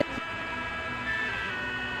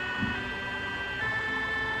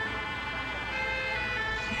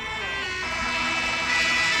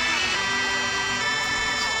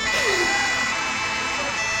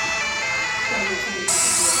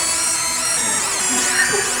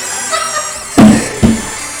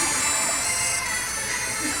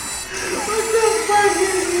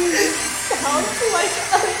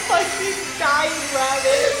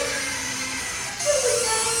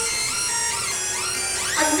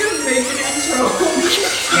make an intro.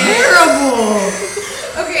 Terrible!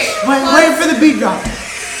 Okay. Wait for the beat drop.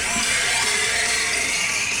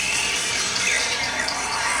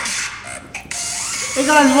 Hey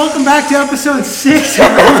guys, welcome back to episode 6 of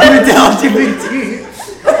LGBT.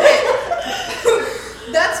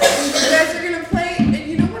 That's what you guys are gonna play, and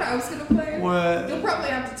you know what I was gonna play? What? You'll probably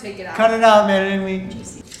have to take it out. Cut it out, man. I didn't mean.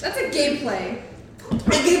 That's a gameplay. A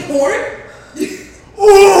gay porn?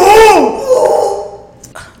 Ooh!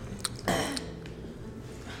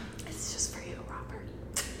 It's just for you, Robert.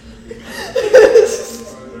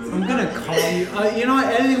 I'm gonna call you. You know what?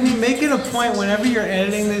 Editing me. Make it a point whenever you're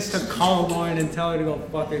editing this to call Lauren and tell her to go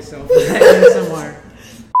fuck herself. Somewhere.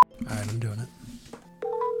 All right, I'm doing it.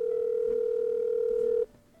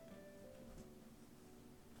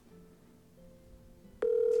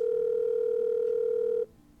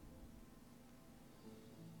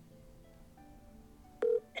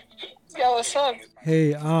 Yo, what's up?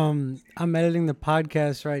 Hey, I'm editing the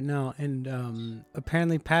podcast right now, and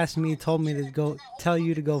apparently past me told me to go tell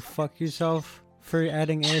you to go fuck yourself for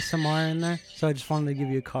adding ASMR in there. So I just wanted to give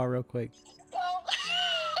you a call real quick. Oh,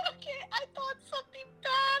 okay, I thought something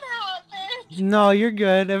bad happened. No, you're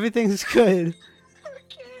good. Everything's good.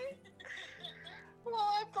 Okay.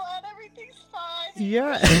 Well, I'm glad everything's fine.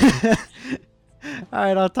 Yeah. All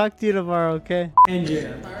right, I'll talk to you tomorrow, okay? And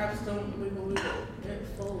yeah.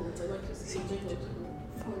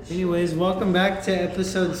 Anyways, welcome back to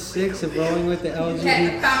episode 6 of Rolling with the Okay,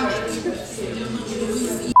 LGBT. I found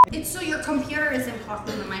it. It's so your computer isn't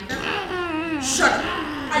popping the microphone. Shut up.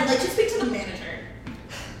 I'd like to speak to the manager.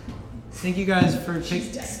 Thank you guys for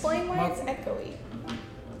picking. Explain why it's echoey.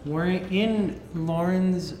 We're in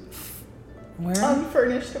Lauren's. Where?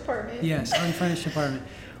 Unfurnished apartment. Yes, unfurnished apartment.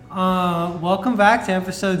 Welcome back to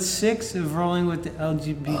episode 6 of Rolling with the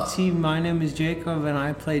LGBT. My name is Jacob, and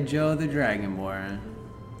I play Joe the Dragonborn.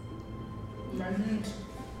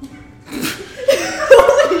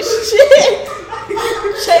 Holy shit!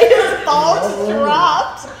 Jay's balls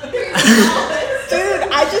dropped. Dude,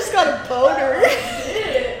 I just got a boner.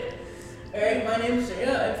 Alright, my name's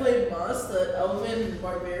Jaya. I play Moss, the elven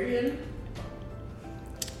barbarian.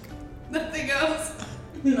 Nothing else.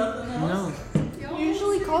 Nothing else? No. You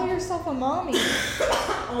usually call yourself a mommy.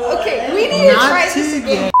 Okay, we need to Not try this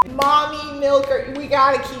today. again. Mommy milker. We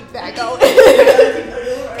gotta keep that going.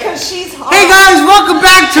 Cause she's hot. Hey guys, welcome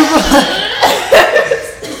back to.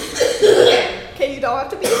 Okay, you don't have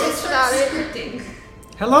to be pissed about it. Scripting.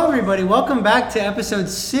 Hello, everybody. Welcome back to episode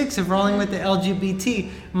 6 of Rolling with the LGBT.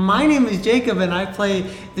 My name is Jacob, and I play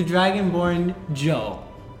the Dragonborn Joe.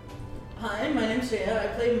 Hi, my name's Jaya. I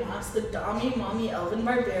play Moss, the Dami Mommy Elven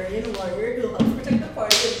Barbarian Warrior who helps protect the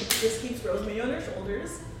party and just keeps Rosemary on her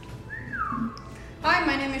shoulders. Hi,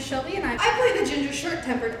 my name is Shelby, and I play the ginger,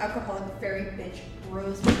 short-tempered, alcoholic fairy bitch,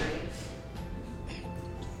 Rosemary.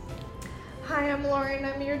 Hi, I'm Lauren.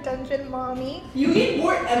 I'm your dungeon mommy. You need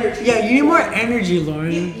more energy. Yeah, you need more energy,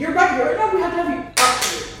 Lauren. You're right. Right now we have to have you up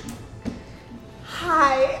here.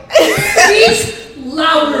 Hi. Speak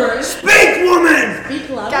louder. Speak, woman! Speak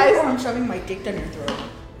louder Guys. or I'm shoving my dick down your throat.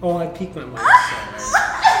 Oh, I peeked my mic.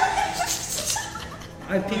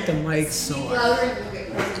 I peeked the mic so hard. Louder, and we'll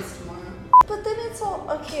get presents tomorrow. But then it's all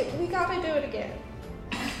okay. We gotta do it again.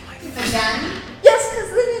 Again? Yes, because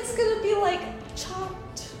then it's gonna be like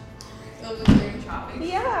chopped. It'll be very choppy.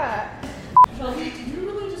 Yeah. Shelby, did you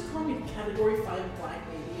really just call me category 5 black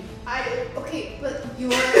baby? Okay, but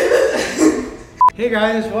you're... Hey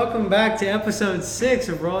guys, welcome back to episode 6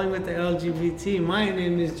 of Rolling with the LGBT. My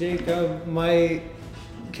name is Jacob. My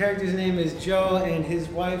character's name is Joe, and his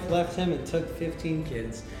wife left him and took 15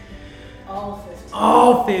 kids. All 15.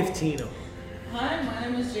 All 15 of them. Hi, my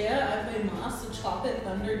name is Jaya. I play Moss, the chocolate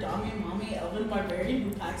thunder Dami Mommy Elven Barbarian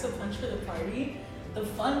who packs a punch for the party. The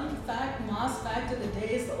fun fact, Moss fact of the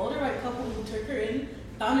day is the older white couple who took her in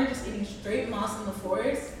found her just eating straight moss in the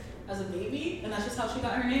forest as a baby, and that's just how she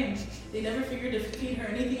got her name. They never figured to feed her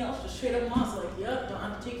anything else, just straight up moss. Like, yep, don't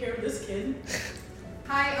have to take care of this kid.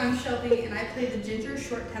 Hi, I'm Shelby, and I play the ginger,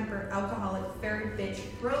 short-tempered, alcoholic fairy bitch,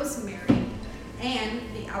 Rosemary, and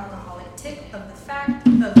the alcoholic tip of the fact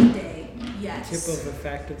of the day. Yes. Tip of the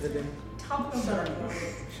fact of the day. Top of the Sorry.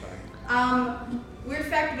 Sorry. Weird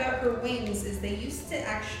fact about her wings is they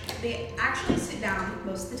actually sit down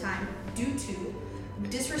most of the time due to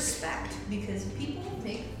disrespect because people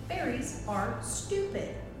think fairies are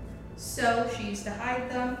stupid. So she used to hide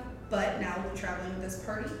them, but now when traveling with this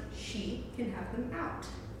party, she can have them out.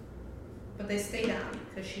 But they stay down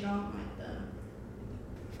because she don't like them.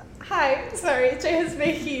 Hi, sorry, Jay is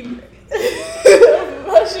making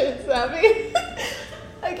motions at me.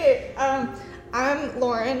 Okay, I'm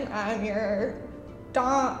Lauren. I'm your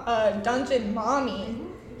dungeon mommy.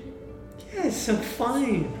 Yeah, it's so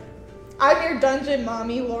fine. I'm your dungeon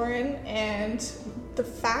mommy, Lauren, and the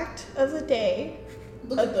fact of the day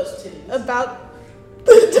Look at those titties. about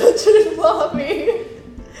the dungeon mommy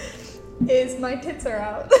is my tits are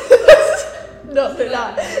out. No, they're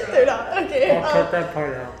not. They're not. Okay. I'll cut that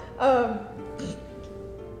part out.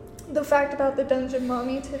 The fact about the dungeon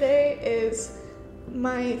mommy today is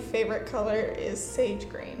my favorite color is sage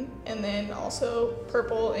green, and then also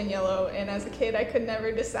purple and yellow. And as a kid, I could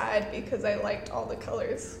never decide because I liked all the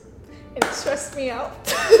colors, and it stressed me out.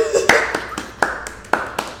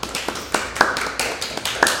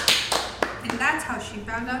 And that's how she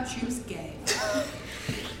found out she was gay.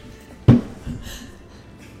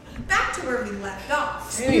 Back to where we left off.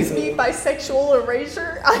 Excuse me, bisexual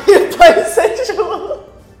erasure. I am bisexual.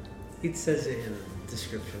 It says it in the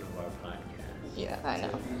description of our podcast. Yeah, I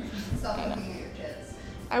know. Stop looking at your tits.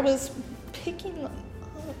 I was picking them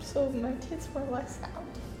up so my tits were less out.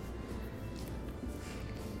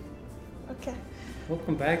 Okay.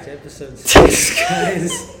 Welcome back to episode 6,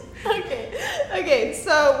 guys. Okay,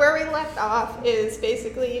 so where we left off is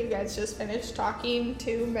basically you guys just finished talking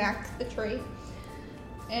to Mac the tree.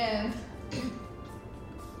 And,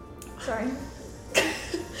 sorry.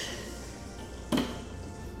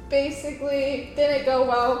 Basically, didn't go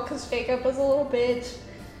well because Jacob was a little bitch.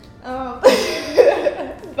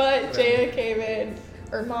 But Jaya came in,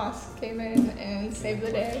 or Moss came in and saved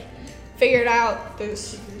the day. Figured out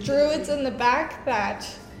there's druids in the back that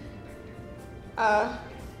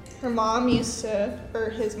her mom used to, or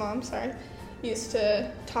his mom, sorry, used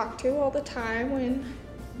to talk to all the time when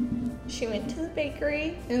she went to the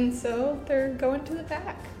bakery, and so they're going to the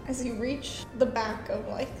back. As you reach the back of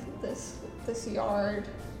like this yard,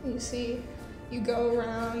 you go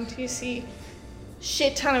around, you see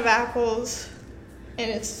shit ton of apples, and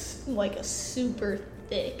it's like a super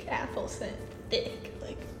thick apple scent,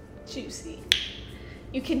 like juicy.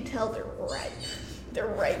 You can tell they're ripe. They're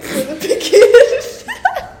ripe for the picking.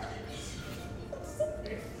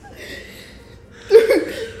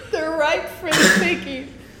 They're ripe for the picking.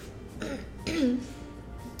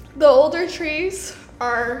 The older trees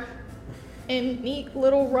are in neat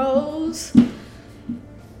little rows,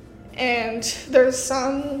 and there's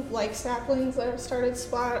some like saplings that have started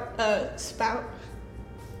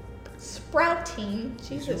sprouting.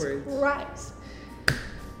 Jesus Christ.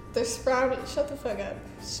 They're sprouting. Shut the fuck up.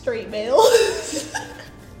 Straight male.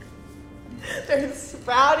 They're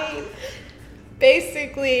sprouting.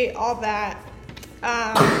 Basically, all that.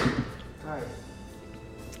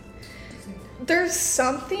 There's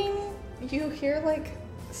something you hear, like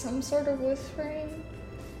some sort of whispering.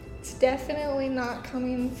 It's definitely not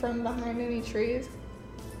coming from behind any trees.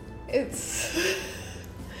 It's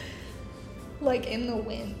like in the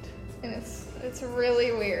wind, and it's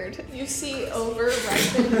really weird. You see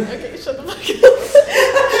over-ripened. Okay, shut the fuck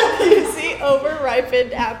up. You see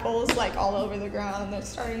over-ripened apples like all over the ground. They're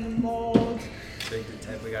starting to mold. Drake the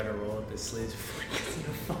type we gotta roll up his sleeves before he gets in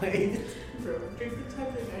a fight. Bro, Drake the type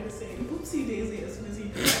of guy to say oopsie daisy as soon as he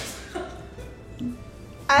drops.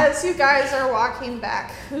 As you guys are walking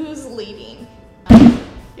back, who's leading?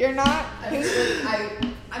 You're not?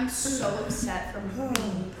 I'm so upset from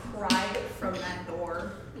being pried from that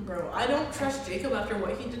door. Bro, I don't trust Jacob after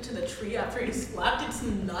what he did to the tree after he slapped its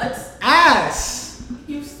nuts. Ass!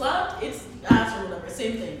 You slapped its ass or whatever,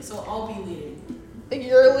 same thing, so I'll be leading.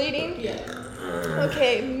 You're leading? Yeah.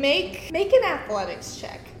 Okay, make an athletics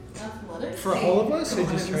check. Athletics? For all of us or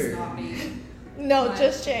just It's her? not me. No, Mine-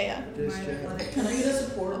 just Jaya. Just mine Jaya. athletics. Can I get a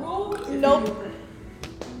support roll? Nope.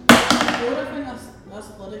 What if I have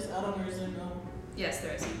athletics out on or is there no? Yes,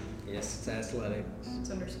 there is. Yes, it's athletic. It's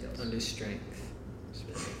under skills. Under strength,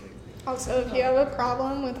 specifically. Also, if you have a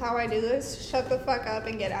problem with how I do this, shut the fuck up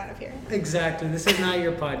and get out of here. Exactly. This is not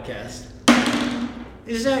your podcast.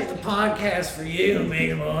 This is not the podcast for you,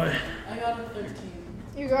 big boy. I got a 13.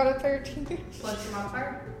 You got a 13. Plus your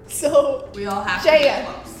modifier. So, We all have Jaya. to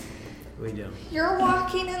be close. We do. you're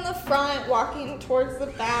walking in the front, walking towards the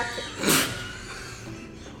back.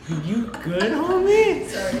 You good, homie?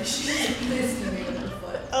 Sorry, she missed me with her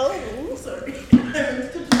foot. Oh. Sorry. I was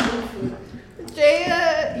touching my foot.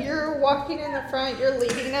 Jaya, you're walking in the front, you're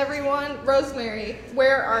leading everyone. Rosemary,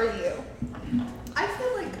 where are you? I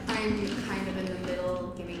feel like I'm kind of in the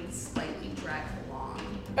middle, getting slightly dragged along.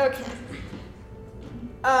 Okay.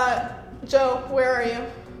 Joe, where are you?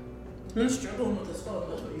 I'm struggling with this phone,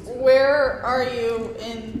 that's what you said. Where are you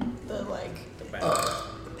in the, like, The back.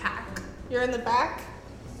 The pack. you're in the back?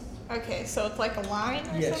 Okay, so it's like a line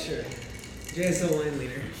or Yeah, something? sure. Jay's the line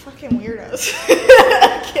leader. Fucking weirdos.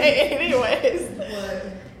 Okay, anyways. What?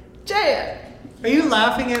 Jaya, Are you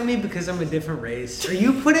laughing at me because I'm a different race? Are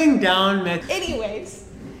you putting down Anyways,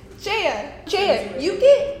 Jaya, you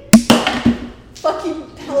get fucking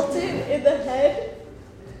pelted in the head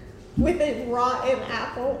with a rotten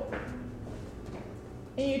apple.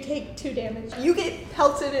 And you take 2 damage. You get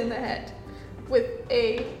pelted in the head with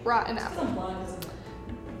a rotten apple. I'm blind, isn't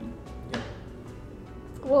it?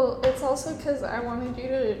 Well, it's also because I wanted you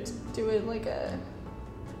to do it like a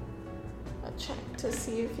check to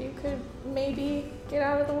see if you could maybe get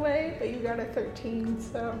out of the way, but you got a 13,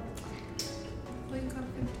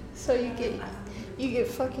 so you get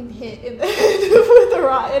fucking hit in the head with a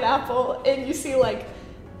rotten apple, and you see like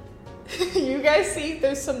you guys see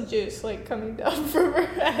there's some juice like coming down from her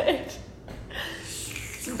head.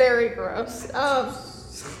 It's very gross.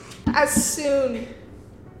 As soon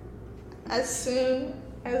as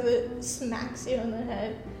it smacks you in the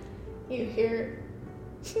head, you hear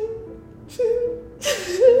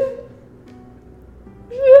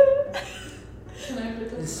Can I put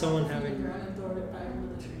this Is someone on the having- ground and throw it back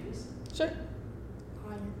into the trees? Sure. Oh,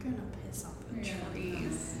 you're gonna piss off the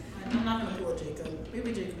trees. I'm not gonna pull a Jacob.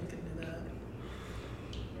 Maybe Jacob can do that.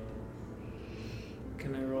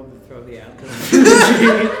 Can I roll to throw the apple?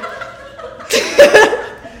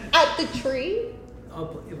 At the tree?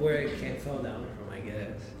 Up where it can't fall down from, I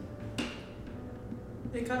guess.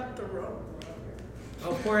 They got the rope.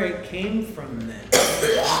 Up where it came from then.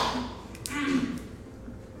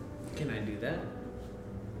 Can I do that?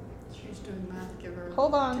 She's doing math. Give her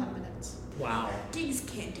Hold on. 10 minutes. Wow. Gigs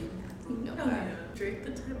can't do math. You know Oh, that. yeah. Drake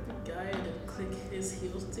the type of guy to click his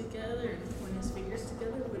heels together and point his fingers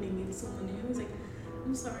together when he meets someone new. He's like,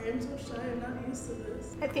 I'm sorry, I'm so shy, I'm not used to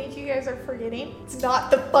this. I think you guys are forgetting. It's not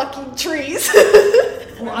the fucking trees.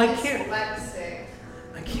 Well, I can't. Dyslexic.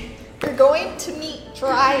 I can't. You're going to meet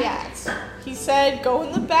dryads. He said go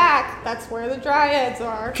in the back. That's where the dryads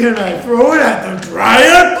are. Can I throw it at the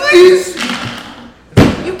dryad, please?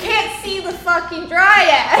 You can't see the fucking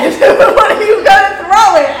dryad. What are you gonna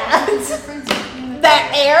throw it at?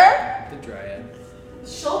 That air? The dryad.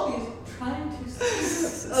 Shelby's trying to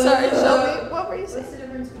Sorry, Shelby. What were you saying? What's the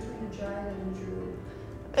difference between a dryad and a druid?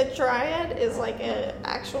 A dryad is like an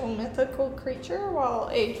actual mythical creature, while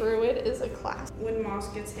a druid is a class. When Moss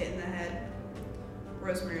gets hit in the head,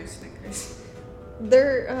 Rosemary snickers.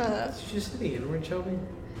 They're Did you say the N-word, Shelby?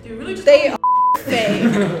 You really just they are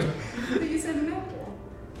fey. But you said an apple.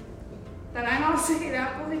 Did I not say an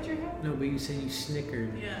apple hit your head? No, but you said you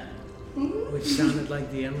snickered, Yeah. which sounded like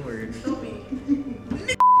the N-word. Shelby.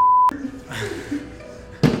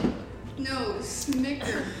 No,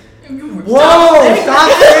 snicker. Whoa!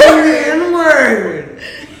 Stop saying the N-word!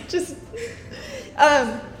 Just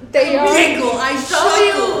they are Giggle, I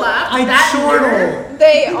Shelby chuckle. laughed. I chortle.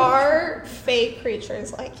 they are fey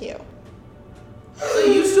creatures like you. So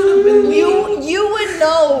you should have been leading. You would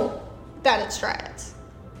know that it's dryads.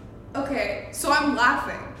 Okay, so I'm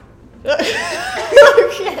laughing.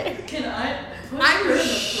 Okay. Can I put I'm her in the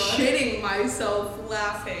front? shitting myself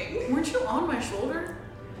laughing. Weren't you on my shoulder?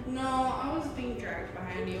 No, I was being dragged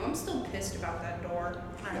behind you. I'm still pissed about that door.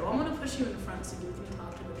 Alright, well I'm gonna push you in front so you can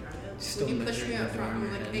talk to the dragon. Still When you push me measuring up the front, door I'm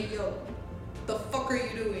in like, her hey head. yo, the fuck are you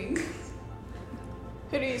doing?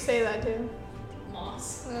 Who do you say that to?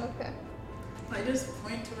 Moss. Okay. I just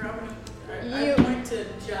point to Robin. I You- point to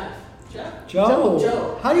Jeff. Jeff? Joe.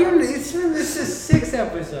 Joe. How do you? This is 6th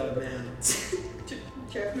episode, man.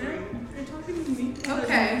 Jeff, man, you're talking to me.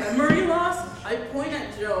 Okay. Memory loss. I point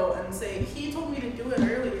at Joe and say, he told me to do it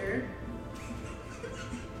earlier.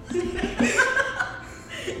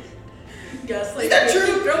 Guess like Is that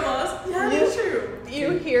true? Girl boss. Yeah, that's true.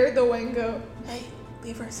 You hear the wind go, hey,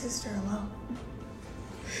 leave our sister alone.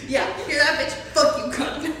 Yeah, hear that bitch? Fuck you,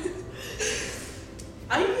 cunt.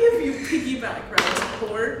 I give you piggyback ride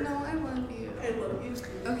support. No, I love you. I love you.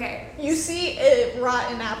 Okay, You see a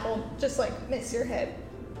rotten apple just like miss your head.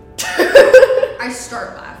 I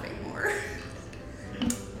start laughing more.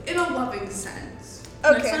 In a loving sense.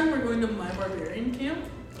 Next Okay. time we're going to my barbarian camp,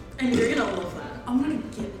 and you're gonna love that. I'm gonna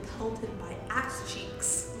get pelted by ass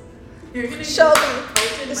cheeks. You're gonna Shelby, get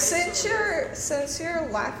pelted by since you're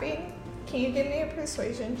laughing, can you give me a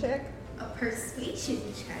persuasion check? A persuasion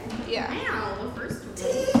check? Yeah. Wow, the first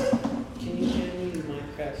one. Can you hand me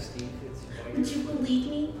Minecraft Steve? It's Would you believe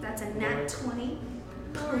me? That's a nat 20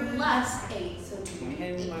 plus 8, so Can you 20.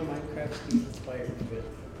 hand me my Minecraft Steve inspired bit?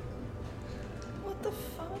 What the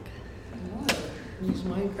fuck? Use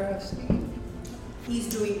Minecraft Steve. He's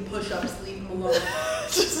doing push-ups, leave him alone.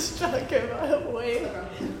 Just chuck him away.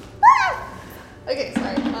 Okay,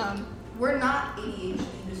 sorry. We're not ADHD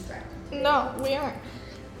distracted. No, we aren't.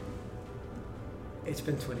 It's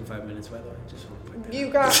been 25 minutes, by the way. Just want to point that You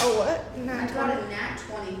out. got a what? I Nat got 20? a nat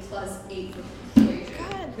 20 plus 8 for persuasion.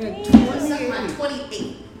 God Yeah, damn. Suck my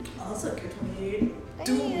 28. I'll suck your 28.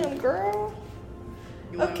 Damn, girl.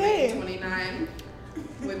 You want to Okay. make it 29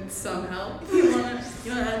 with some help? You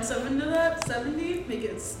wanna add 7 to that? 70? Make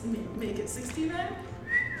it 69?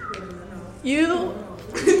 You.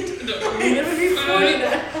 It would be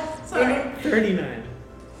 49. Sorry. 39.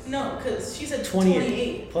 No, because she said 28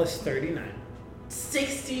 28. plus 39.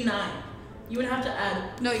 69. You would have to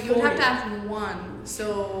add. No, you would have to have 1.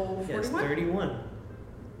 So Yes, 41? 31.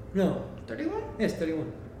 No. 31? Yes,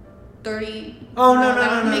 31. 30. Oh, no,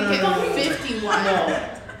 that would no, make no, it no. 51.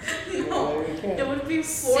 No, it would be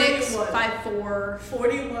 41. 6, 5, 4.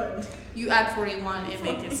 41. You add 41 and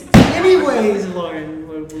make it 61. Anyways, Lauren,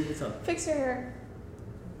 what's up? Fix your hair.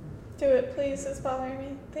 Do it, please. It's bothering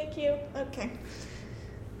me. Thank you. Okay.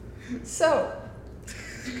 So,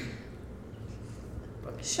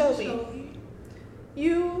 Shelby,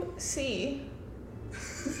 you see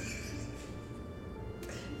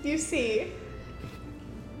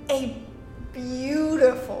a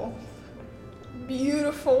beautiful,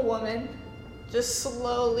 beautiful woman just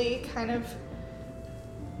slowly kind of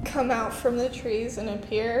come out from the trees and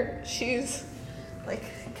appear. She's like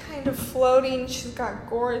kind of floating. She's got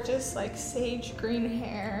gorgeous like sage green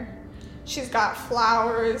hair. She's got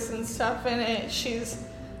flowers and stuff in it. She's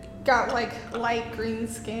got like light green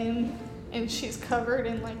skin and she's covered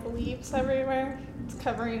in like leaves everywhere. It's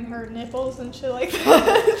covering her nipples and shit like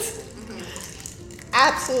that.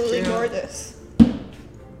 Absolutely Yeah. gorgeous.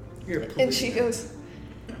 You're And she goes,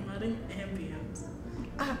 I'm adding ambience.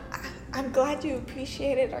 I'm glad you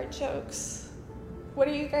appreciated our jokes. What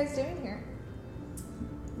are you guys doing here?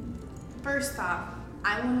 First off,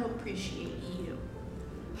 I want to appreciate you.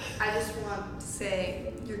 I just want to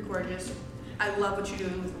say you're gorgeous. I love what you're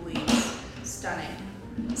doing with the leaves.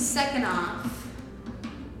 Stunning. Second off,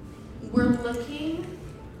 we're looking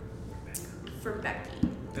for Becky.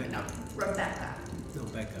 Becca. No, Rebecca. No,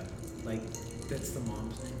 Becca. Like, that's the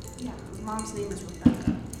mom's name. Yeah, mom's name is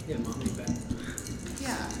Rebecca. Yeah, mom named Becca.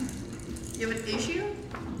 Yeah. You have an issue?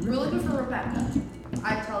 We're looking for Rebecca.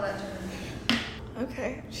 I tell that to her.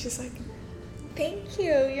 Okay. She's like, thank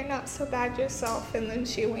you. You're not so bad yourself. And then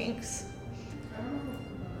she winks. I don't know.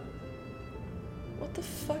 What the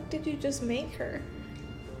fuck did you just make her?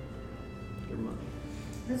 Your mom.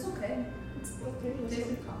 That's okay. It's okay. It's a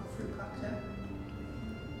fruit cocktail.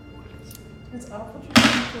 It's apple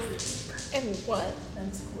juice And what?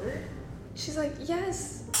 and squirt. She's like,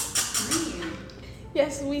 yes. Green.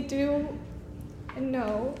 Yes, we do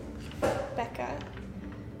know Becca.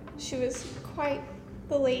 She was quite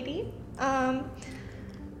the lady.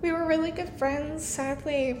 We were really good friends.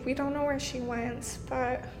 Sadly, we don't know where she went,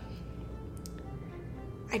 but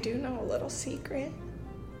I do know a little secret.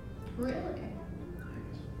 Really?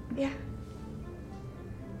 Yeah.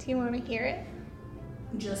 Do you want to hear it?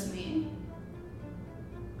 Just me?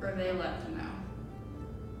 Or they let them know?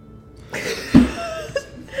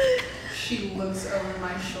 She looks over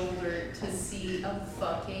my shoulder to see a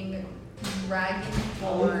fucking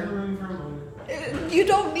dragonborn. You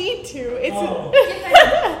don't need to.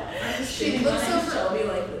 It's She looks over. Shelby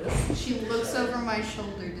like this. She looks over my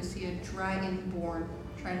shoulder to see a dragonborn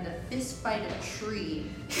trying to fist fight a tree,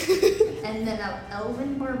 and then an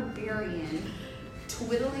elven barbarian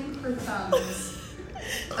twiddling her thumbs,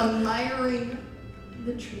 admiring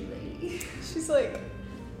the tree lady. She's like,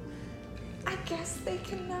 I guess they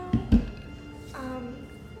can know.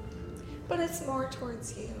 But it's more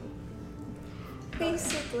towards you.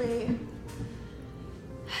 Basically,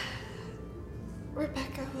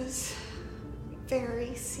 Rebecca was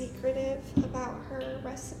very secretive about her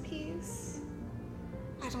recipes.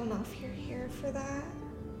 I don't know if you're here for that.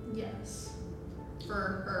 Yes. For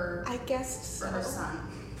her. I guess For so. her son.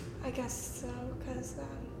 I guess so, because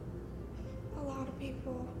a lot of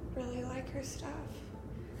people really like her stuff.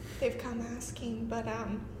 They've come asking, but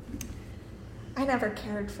I never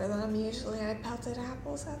cared for them. Usually I pelted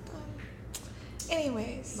apples at them.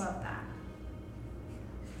 Anyways, Love that.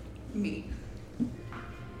 Me.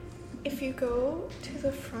 if you go to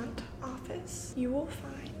the front office, you will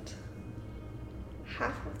find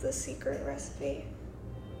half of the secret recipe.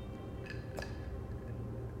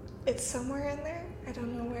 It's somewhere in there. I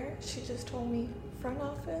don't know where. She just told me front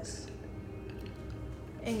office.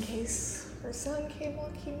 In case her son came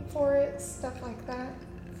looking for it, stuff like that.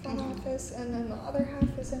 Front office, and then the other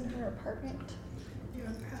half is in her apartment. The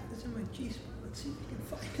other half is in my G-spot. Let's see if we can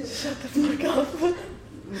find it. Shut the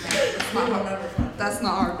fuck up. That's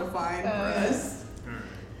not hard to find for us.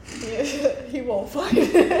 He won't find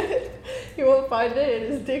it. He won't find it,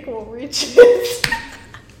 and his dick won't reach it.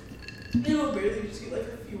 It'll barely just get like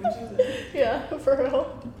a few inches in. Yeah, for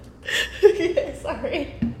real. Okay,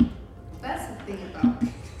 sorry. That's the thing about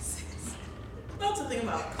That's the thing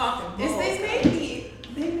about cock and is balls.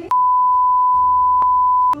 they make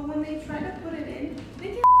but when they try to put it in, they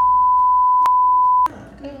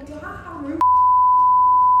get how rude.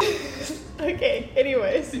 Okay,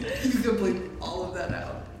 anyways. You can bleep all of that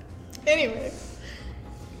out. Anyways.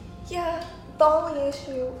 Yeah, the only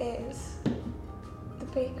issue is the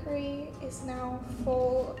bakery is now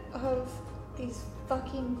full of these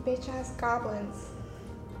fucking bitch ass goblins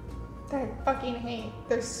that I fucking hate.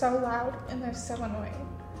 They're so loud and they're so annoying.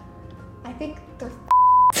 I think they're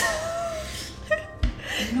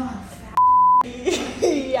Not fat.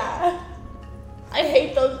 yeah. I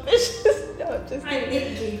hate those bitches. No, I'm just I kidding.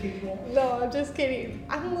 hate gay people. No, I'm just kidding.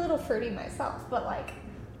 I'm a little fruity myself, but like,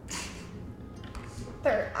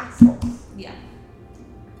 they're assholes. Yeah.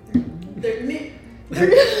 They're nit.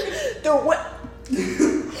 They're what?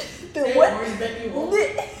 They're what? Orange bet you won't.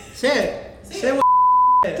 Say it. Say what?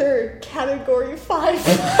 They're category 5,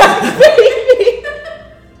 baby.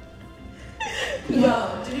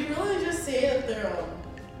 Wow, did you really just say that they're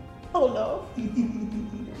Oh no.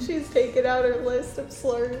 She's taken out her list of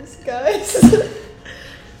slurs, guys.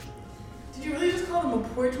 Did you really just call them a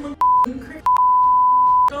porch monkey, cricket,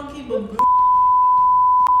 donkey, baboon,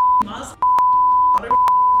 mouse, water,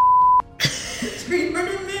 tree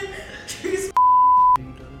ornament, trees?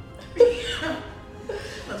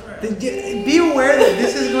 That's right. Be aware that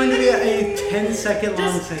this is going to be a 10-second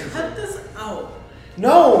long Just sentence. cut this out.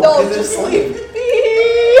 No, No, 'cause just it's leave funny.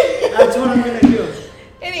 me. That's what I'm gonna do.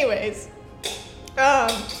 Anyways, But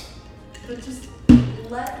just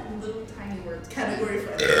let little tiny words. Category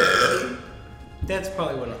 5. That's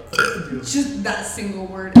probably what I'll do. Just that single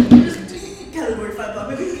word. And then just continue. Category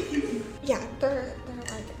 5 baby. yeah, they're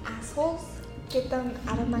like assholes. Get them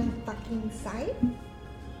out of my fucking sight.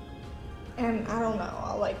 And I don't know,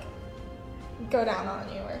 I'll like go down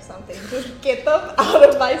on you or something. Just get them out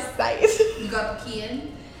of my sight. You got the key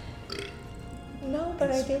in? No,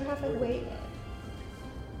 but I do have a weight.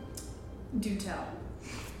 Do tell.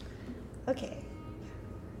 Okay.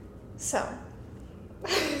 So,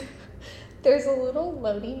 there's a little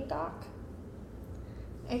loading dock.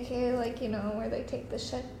 Okay, like, you know, where they take the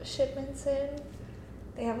shipments in.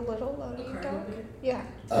 They have a little loading cargo dock. bay? Yeah.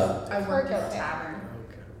 I work Cargo at a bay. tavern.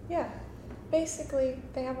 Okay. Yeah. Basically,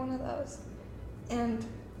 they have one of those. And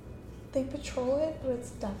they patrol it, but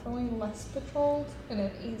it's definitely less patrolled and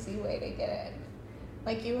an easy way to get in.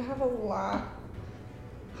 Like, you have a lot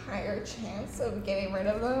higher chance of getting rid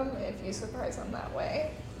of them if you surprise them that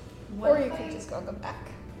way. Or you could just go in the back.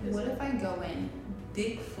 What if I go in,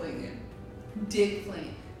 dick fling,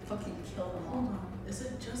 fucking kill them Hold all? on. Is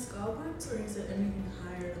it just goblins or is it anything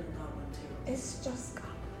higher than a goblin too? It's just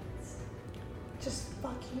goblins. Just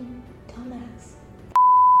fucking dumbass.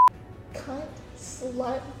 Cunt,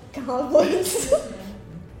 slut, goblins.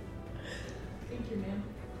 Thank you, ma'am.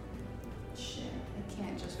 Shit, I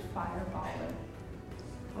can't just fireball it.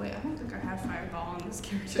 Oh wait, I don't think I had fireball on this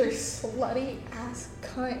They're character. slutty ass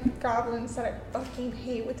cunt goblins that I fucking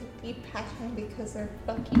hate with a deep passion because they're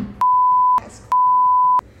fucking ass.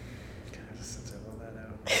 God, just since I love that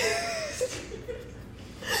out.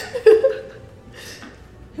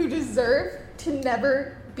 Who deserve to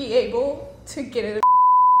never be able to get it.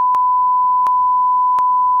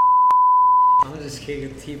 I'm gonna just kick a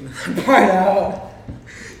teeth in that part out.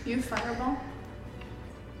 You fireball?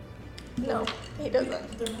 No, he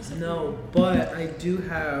doesn't. There must have No, but I do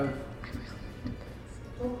have.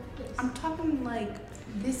 Oh, yes. I'm talking like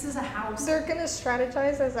this is a house. They're gonna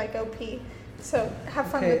strategize as I go pee. So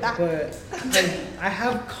have fun Okay, with that. but I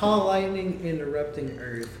have call lightning interrupting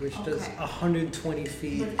Earth, which does Okay. 120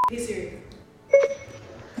 feet. Hey Siri.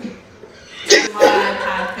 My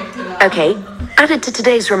iPad picked it up. Okay, added to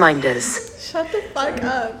today's reminders. Shut the fuck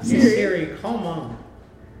up, Hey, Siri. Siri, come on.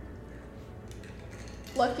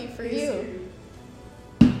 Lucky for Hey, you.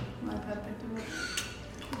 Siri. My iPad picked it up.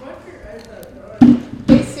 Why your iPad not?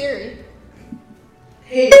 Hey Siri.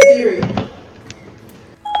 Hey Siri.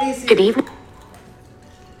 Hey Siri. Good evening.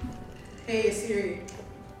 Hey Siri.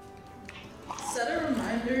 Set a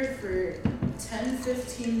reminder for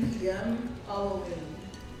 10:15 p.m. Halloween.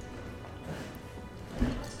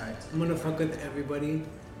 Alright, I'm gonna fuck with everybody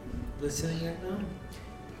listening right now.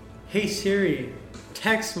 Hey Siri,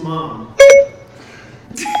 text mom.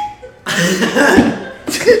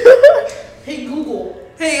 Hey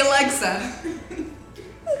Google. Hey Alexa.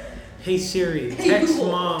 Hey Siri, Hey text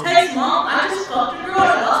Google. mom. Text mom. I just fucked a girl.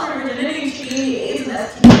 I lost her virginity. She gave me AIDS and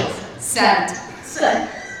STDs. Send. Send.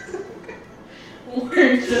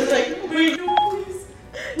 We're just like, wait, no,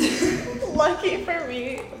 please. Lucky for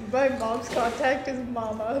me, my mom's contact is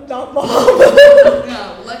mama, not mom.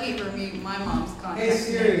 No, lucky for me, my mom's contact Hey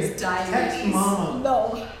Siri, is diabetes. text mom.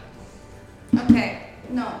 No. Okay,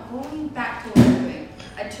 no, going back to what we're doing.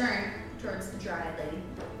 I turn towards the dry lady.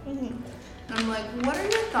 Mhm. And I'm like, what are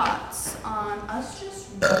your thoughts on us just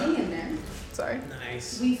running in there? Sorry.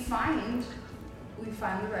 Nice. We find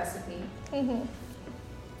the recipe Mhm.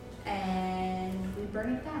 and we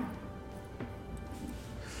burn it down.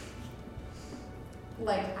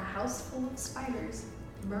 Like a house full of spiders,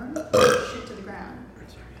 burn shit to the ground.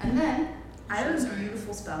 And then I have this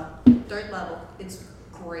beautiful spell, 3rd level. It's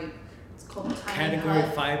great. It's called Tiny Category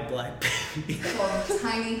Hut. 5 black baby. It's called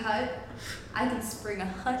Tiny Hut. I can spring a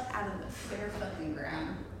hut out of the bare fucking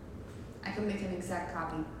ground. I can make an exact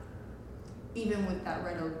copy, even with that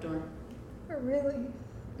red oak door. Really?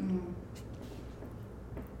 Mm.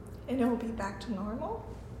 And it will be back to normal?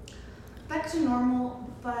 Back to normal,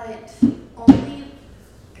 but only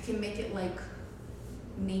I can make it like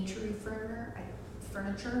naturey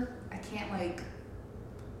furniture. I can't like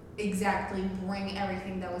exactly bring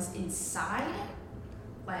everything that was inside.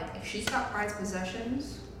 Like if she's got prized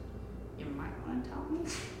possessions, you might want to tell me.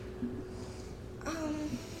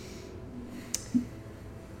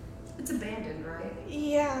 It's abandoned, right?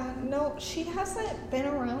 Yeah, no, she hasn't been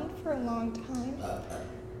around for a long time.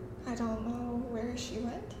 I don't know where she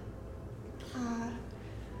went.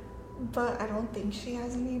 But I don't think she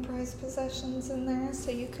has any prized possessions in there, so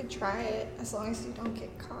you could try it as long as you don't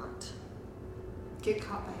get caught. Get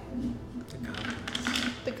caught by who?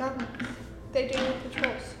 The government. They do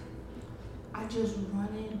patrols. I just run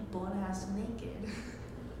in butt ass naked.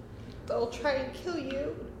 They'll try and kill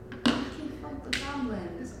you. I can't fuck the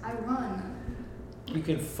goblins. I run. You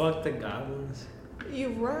can fuck the goblins.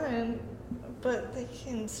 You run, but they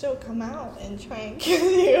can still come out and try and kill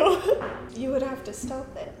you. You would have to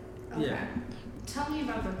stealth it. Okay. Yeah. Tell me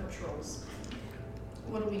about the patrols.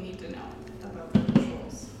 What do we need to know about the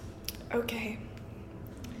patrols? Okay.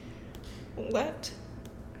 Let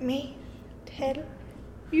me tell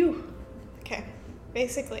you. Okay.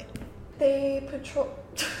 Basically, they patrol.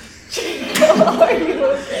 Are you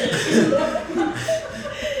okay?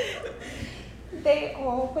 They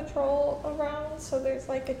all patrol around, so there's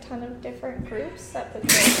like a ton of different groups that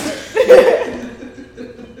patrol.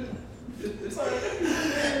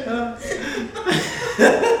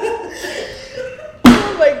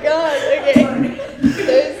 Oh my god,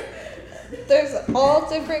 okay. There's all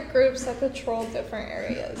different groups that patrol different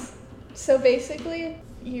areas. So basically,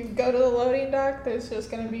 you go to the loading dock, there's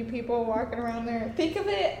just gonna be people walking around there. Think of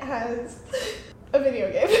it as a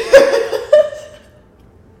video game.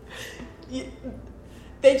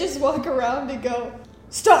 They just walk around and go,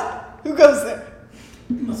 stop! Who goes there?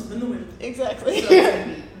 Must have been the wind. Exactly. So it's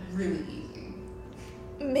gonna be really easy.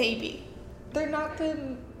 Maybe. They're not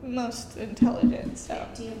the most intelligent, so.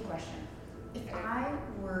 Do you have a question? If I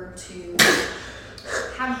were to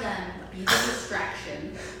have them be the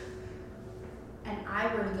distraction, and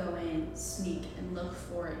I were to go in, sneak, and look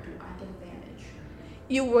for it, do I get advantage?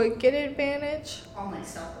 You would get advantage. All my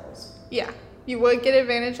stealth rolls. Yeah, you would get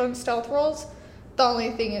advantage on stealth rolls. The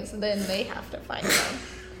only thing is then they have to find them.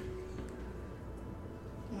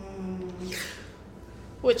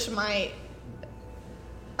 Which might,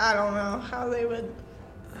 I don't know how they would,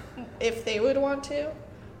 if they would want to,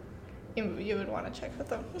 you would want to check with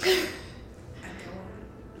them. I go.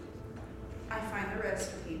 I find the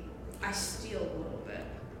recipe. I steal a little bit.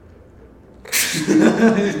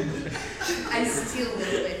 I steal a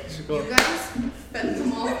little bit. You guys fend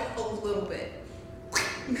them off a little bit.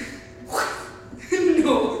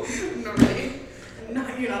 No, not really. No,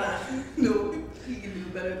 you're not Ash. No, you can do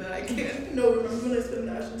better than I can. No, remember when I spit in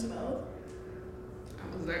Ashton's mouth?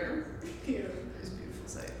 I was there. Yeah. It was a beautiful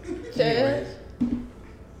sight. Jaya,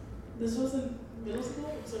 This wasn't middle school?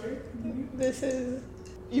 I'm sorry. this is,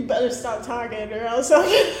 you better stop talking or else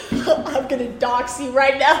I'm gonna dox you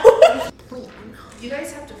right now. You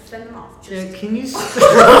guys have to fend them off. Just Yeah, can you oh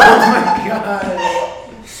my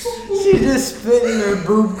god. She just spit in her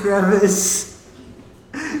boob crevice.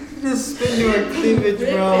 She just spit in her cleavage,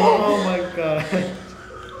 bro. Oh my god.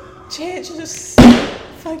 Jaya just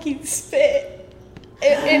fucking spit.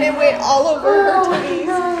 And it went all over her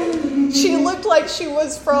titties. She looked like she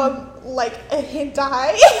was from like a hentai.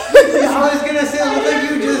 I was gonna say, it looked like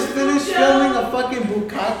you just finished filming a fucking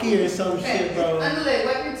bukkake or some shit, bro. Andale,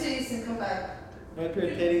 wipe your titties and come back. Wipe your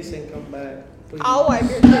titties and come back. Please. I'll wipe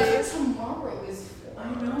your That's titties. what tomorrow is for. I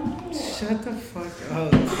know. Shut the fuck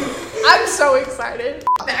up. I'm so excited.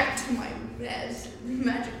 Back to my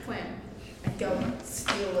magic plan. I go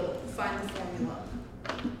steal a little, find the formula.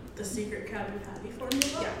 The secret Krabby Patty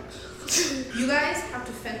formula? Yeah. You guys have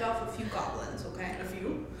to fend off a few goblins, okay? A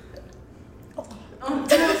few? No,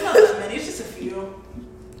 it's not that many, it's just a few.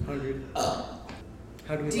 100.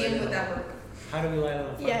 How do we light DM, it would on that fire? work? How do we light it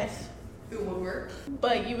on fire? Yes, It would work.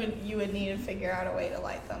 but you would need to figure out a way to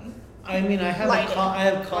light them. I mean, I have Lightning. I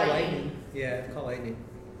have call Lightning. lightning. Yeah, I have call lightning.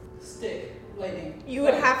 Stick, lightning. You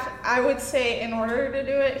would have. I would say in order to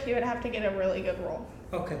do it, he would have to get a really good roll.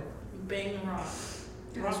 Okay. Bang rock.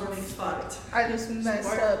 Rock makes fire. I just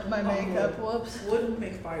messed up my makeup. Whoops. Wood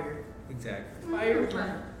make fire. Exactly. Fire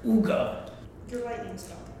burn. Ooga. Your lightning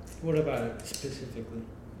spell. What about it specifically?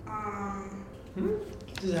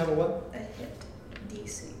 Does it have a what? A hit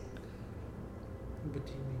DC. What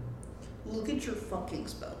do you mean? Look at your fucking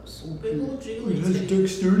spells. Big ol' jiggly It has titty.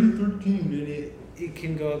 dexterity 13 and it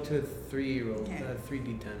can go up to a 3 roll, Okay.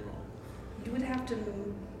 3d10 roll. You would have to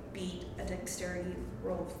beat a dexterity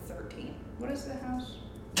roll of 13. What is the house?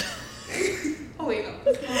 Oh wait, no.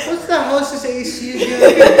 What's the house's AC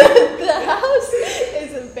again? The house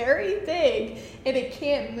is very big and it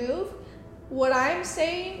can't move. What I'm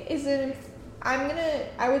saying is that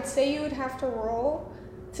I would say you would have to roll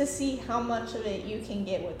to see how much of it you can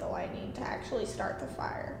get with the lightning to actually start the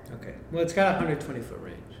fire. Okay. Well, it's got a 120 foot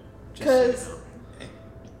range. Just so Because you know.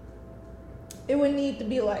 it would need to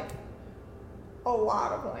be like a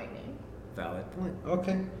lot of lightning. Valid point.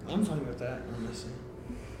 Okay. I'm fine with that, honestly.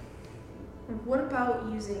 What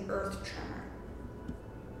about using earth tremor?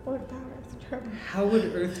 What about Earth Tremor? How would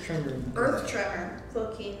Earth Tremor do Earth that? tremor.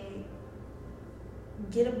 Fucking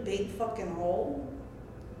get a big fucking hole.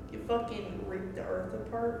 You fucking rip the earth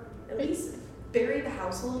apart. At least bury the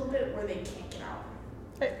house a little bit where they can't get out.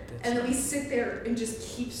 That's- And then we sit there and just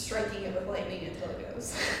keep striking it with lightning until it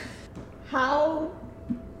goes. How?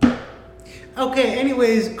 Okay,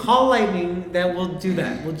 anyways, call lightning. That will do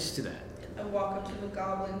that. We'll just do that. I walk up to the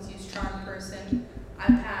goblins, use charm person. I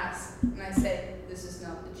pass and I say, "This is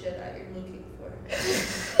not the Jedi you're looking for."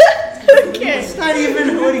 Okay. That's not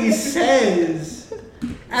even what he says.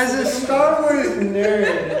 As a Star Wars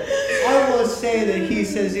nerd, I will say that he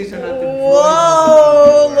says these are not the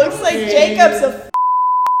Whoa! Looks like Okay. Jacob's a.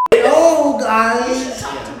 No, You should guys.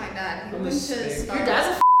 talk to my dad. He I'm a went to spig. Star Your dad's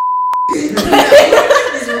a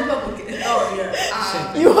He's a Republican. Oh,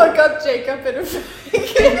 yeah. You hook up Jacob in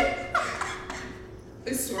a.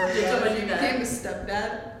 I swear, Jacob and you your dad. became a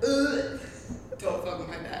stepdad. Ugh. Don't fuck with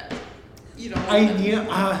my dad. You don't. I want him.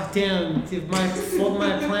 damn. If my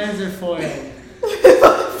plans are foiled.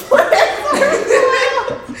 But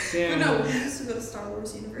Damn. no, we used to go to Star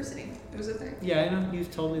Wars University. It was a thing. Yeah, I know.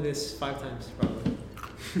 You've told me this 5 times probably.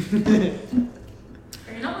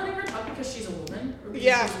 Are you not letting her talk because she's a woman? Or because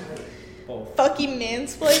Yeah. she's white? Both. Fucking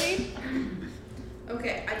mansplaining.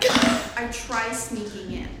 Okay, I try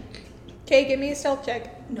sneaking in. Okay, give me a stealth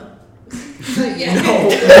check. No. Yeah.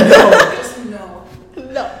 Just no.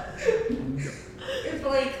 No.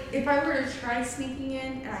 If I were to try sneaking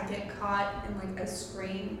in and I get caught and like I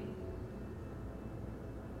scream,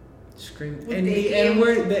 Scream. Would And they the be N able-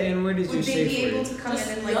 word. The N word is would your they safe be able word. to come Just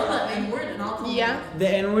in and like yell help that me? N-word and I'll come Yeah. The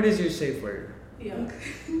N word is your safe word. Yeah.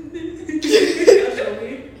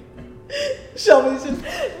 Shelby's just.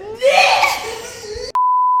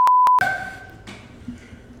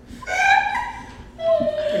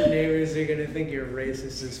 Your neighbors are gonna think you're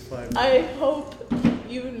racist as fuck. I hope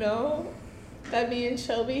you know that me and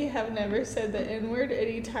Shelby have never said the N word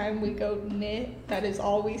anytime we go knit. That is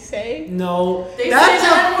all we say. No, They that's say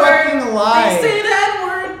a that word. fucking lie. They say that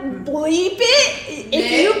word. Bleep it! If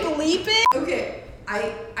Knit. you bleep it. Okay,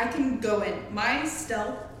 I can go in. My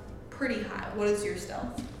stealth pretty high. What is your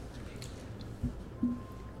stealth?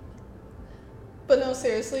 But no,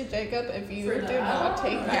 seriously, Jacob, if you For do that? not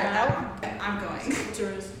take that out. Yeah, I'm going. What's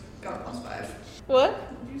yours? Got a +5. What?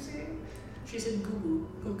 What did you say? She said goo goo.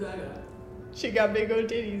 Goo gaga. She got big old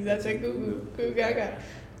titties. That's a goo goo. Goo gaga.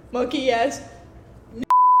 Monkey ass.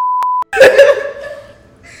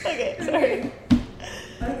 Okay, sorry.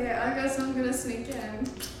 Okay, I guess I'm gonna sneak in.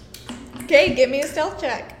 Okay, give me a stealth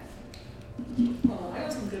check. Oh, I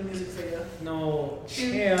got some good music for you. No,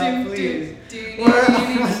 Ding, yeah, ding, please. ding, We're ding,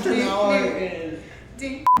 almost an ding, hour ding, in.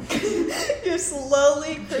 ding. You're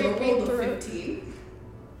slowly Joe creeping rolled a through. 15.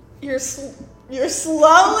 You're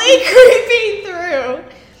slowly creeping through.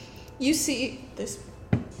 You see this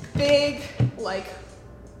big, like,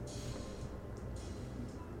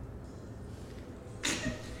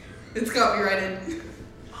 It's copyrighted.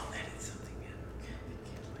 I'll edit something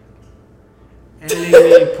in. Editing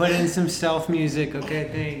me, put in some stealth music. Okay,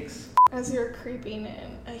 thanks. as you're creeping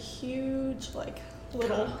in, a huge, like,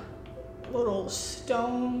 little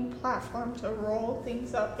stone platform to roll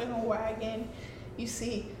things up in a wagon. You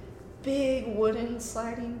see big wooden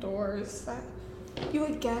sliding doors that you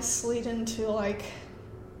would guess lead into like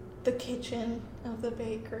the kitchen of the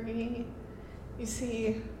bakery. You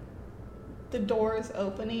see the doors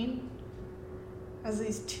opening as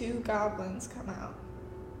these two goblins come out.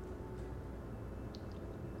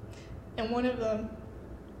 And one of them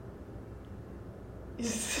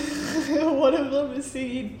is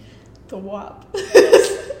singing the WAP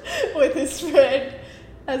with his friend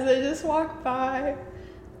as they just walk by.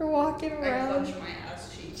 They're walking I around. clench my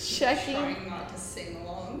ass cheeks, Checking. trying not to sing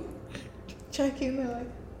along. Checking, they're like,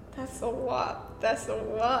 that's the WAP, that's the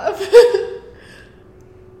WAP.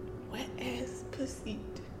 Wet ass pussy.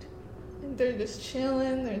 And they're just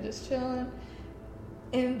chilling.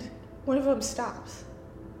 And one of them stops.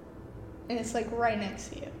 And it's like right next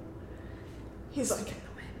to you. He's like,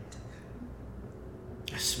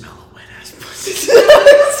 I smell a wet ass pussy.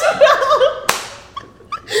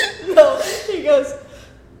 no, he goes,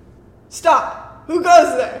 stop. Who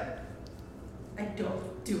goes there? I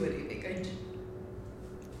don't do anything. I just...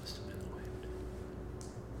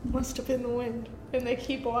 Must have been the wind. And they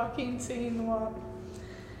keep walking, singing the WAP.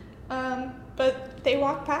 But they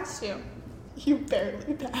walk past you. You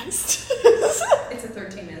barely passed. It's a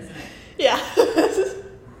 13, isn't it? Yeah.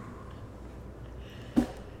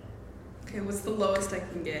 Okay, what's the lowest I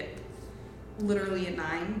can get? Literally a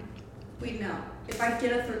 9? Wait, no. If I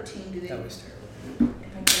get a 13, do they... That was terrible.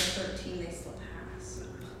 If I get a 13, they still pass.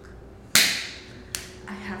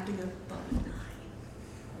 I have to go above a 9.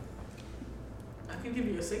 I can give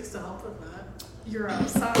you a 6 to help with that. You're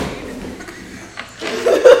outside.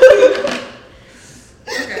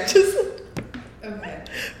 Okay. Just, Okay.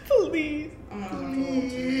 please. I'm gonna roll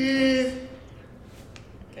 2.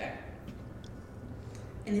 Okay.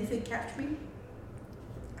 And if they catch me,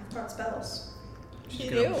 I've got spells. She's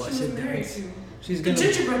You gonna do. bust it down. She's The gonna.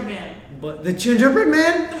 gingerbread man. But the gingerbread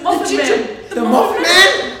man? The muffin man. The muffin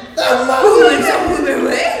man? The muffin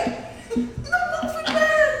man?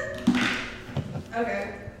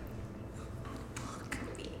 Okay.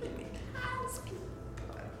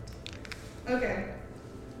 Okay.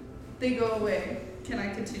 They go away. Can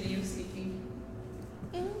I continue sneaking?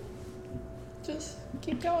 Just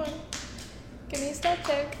keep going. Give me a step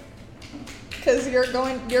check. Cause you're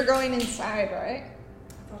going inside, right?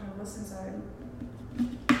 I thought I was inside.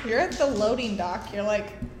 You're at the loading dock. You're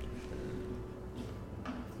like,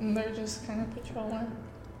 and they're just kind of patrolling.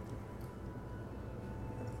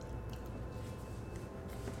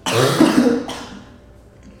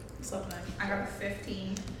 Something. I got a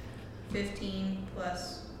 15. 15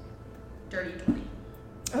 plus dirty 20.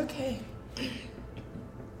 Okay.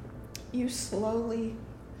 You slowly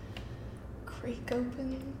creak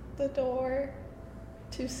open the door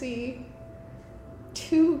to see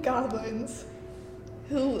two goblins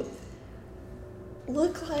who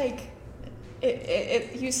look like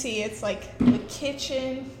you see it's like the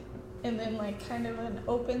kitchen and then like kind of an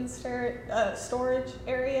open storage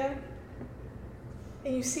area,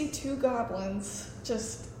 and you see two goblins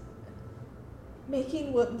just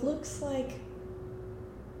making what looks like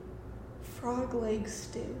frog leg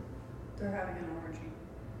stew. They're having an orgy.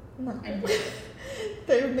 No. And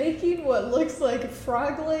They're making what looks like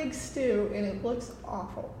frog leg stew, and it looks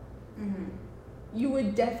awful. mm-hmm. You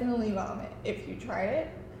would definitely vomit if you tried it.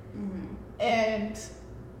 Mm-hmm. And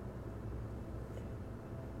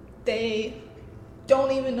they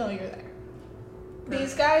don't even know you're there.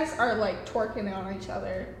 These guys are like twerking on each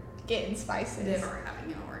other, getting spices. They are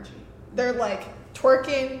having an orgy. They're like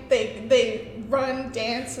twerking. They run,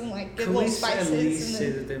 dance, and like get Can little we spices. at least and say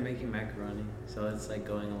then... that they're making macaroni? So it's like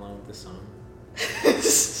going along with the song.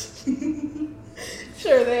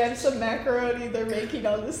 Sure, they have some macaroni they're making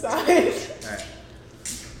on the side. Alright.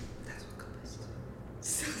 That's what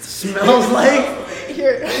smells like.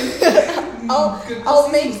 Here, I'll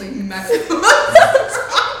make.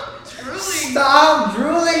 Stop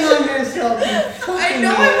drooling on yourself. I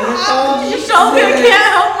know I'm Shelby, I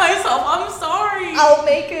can't help myself. I'm sorry. I'll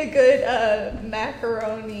make a good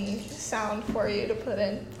macaroni sound for you to put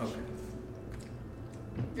in. Okay.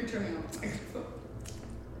 You're turning off the microphone.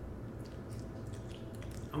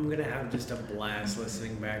 I'm gonna have just a blast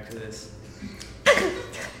listening back to this.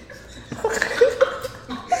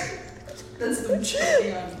 That's them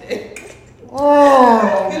choking on dick.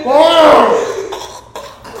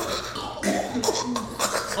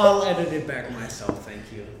 I'll edit it back myself, thank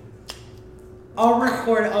you. I'll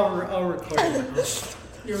record it now.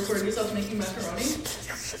 You recording yourself making macaroni?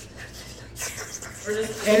 Or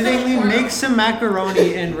just Editing me, make some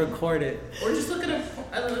macaroni and record it. Or just look at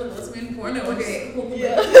a lesbian porno. Okay.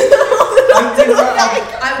 Yeah.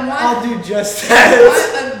 I want I'll do just I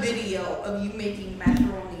that. want a video of you making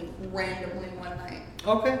macaroni randomly one night.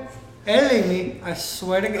 Okay. Editing me, I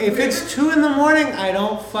swear to God. If it's 2 in the morning, I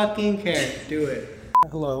don't fucking care. Do it.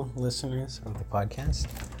 Hello, listeners of the podcast.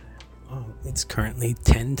 It's currently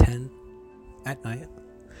 10:10 at night,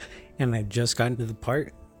 and I just got into the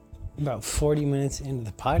part about 40 minutes into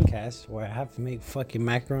the podcast where I have to make fucking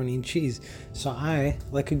macaroni and cheese. So I,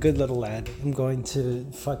 like a good little lad, am going to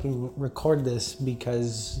fucking record this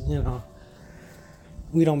because, you know,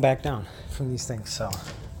 we don't back down from these things. So,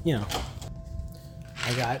 you know,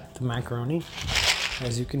 I got the macaroni,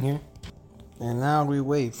 as you can hear. And now we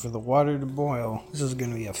wait for the water to boil. This is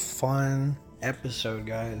going to be a fun episode,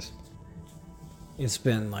 guys. It's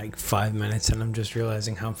been like 5 minutes and I'm just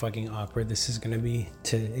realizing how fucking awkward this is going to be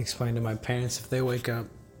to explain to my parents if they wake up.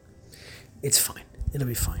 It's fine. It'll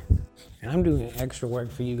be fine. And I'm doing extra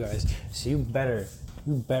work for you guys. So you better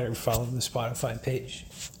follow the Spotify page.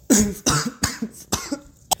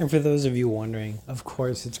 And for those of you wondering, of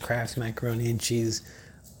course it's Kraft's macaroni and cheese.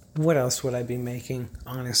 What else would I be making,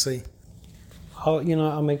 honestly?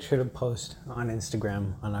 I'll make sure to post on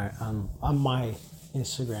Instagram, on my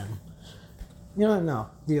Instagram. You know what? No,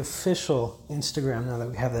 the official Instagram, now that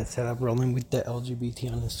we have that set up, rolling with the LGBT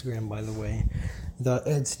on Instagram, by the way.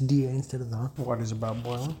 It's D instead of the. Water's about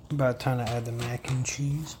boiling. About time to add the mac and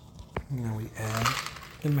cheese. And then we add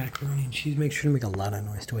the macaroni and cheese. Make sure to make a lot of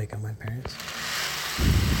noise to wake up my parents.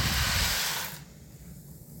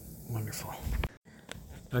 Wonderful.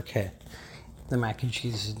 Okay, the mac and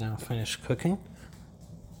cheese is now finished cooking.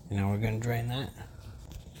 And now we're going to drain that.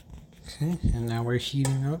 Okay, and now we're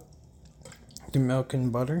heating up the milk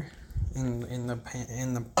and butter in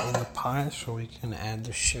the pot so we can add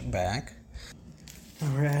the shit back.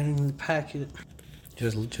 And we're adding the packet.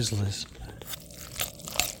 Just listen.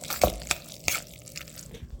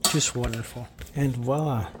 Just wonderful. And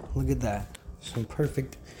voila, look at that. Some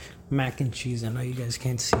perfect mac and cheese. I know you guys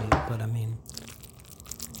can't see it, but I mean,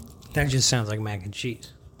 that just sounds like mac and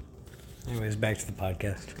cheese. Anyways, back to the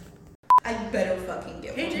podcast. I better fucking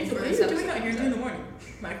get Hey one Jacob, for what are this you doing episode. out here 2 in the morning?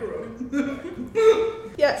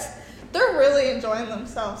 Macaroni. Yes, they're really enjoying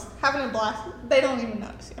themselves, having a blast. They don't even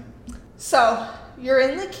notice you. So, you're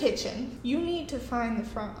in the kitchen. You need to find the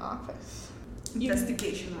front office.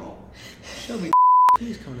 Investigation roll. Shelby,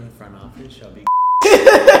 please come to the front office, Shelby.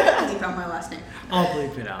 Bleep out my last name. I'll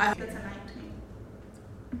bleep it out. That's a 19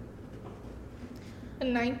 A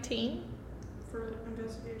 19? for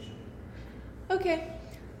investigation. Okay.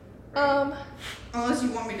 Unless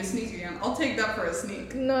you want me to sneak again, I'll take that for a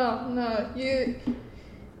sneak. No,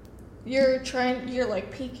 you're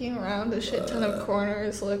like peeking around a shit ton of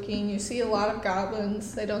corners looking. You see a lot of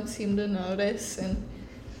goblins. They don't seem to notice, and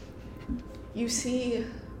you see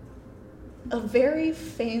a very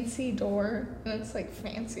fancy door, and it's like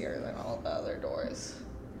fancier than all the other doors.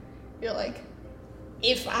 You're like,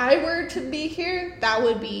 if I were to be here, that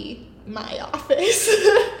would be my office.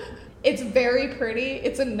 It's very pretty.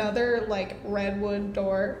 It's another like redwood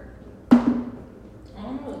door.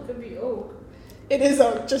 Oh, it could be oak. It is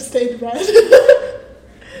oak, just stained red.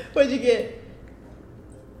 What'd you get?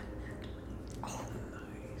 Oh,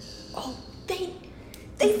 nice. Oh,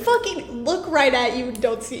 they fucking look right at you and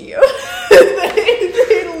don't see you.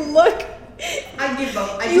 they look. I give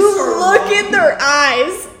up. You look in their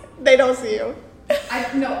eyes. They don't see you.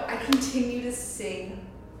 I continue to sing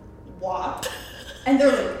WAP. And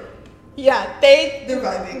they're like, Yeah, they're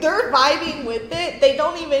vibing. They're vibing with it. They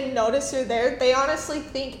don't even notice you're there. They honestly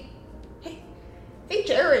think, hey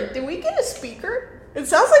Jared, did we get a speaker? It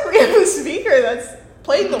sounds like we have a speaker that's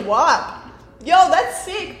playing the WAP. Yo, that's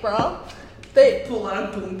sick, bro. They Pull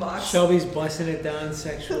out a boombox. Shelby's busting it down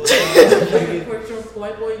sexually. Pork chop,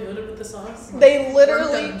 white boy loaded with the sauce. They Worked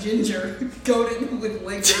literally up ginger, goaded with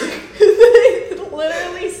liquor. they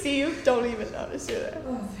literally see you, don't even notice you're there.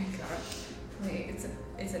 Oh, thank God. Wait,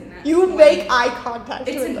 it's a nat You 20. make eye contact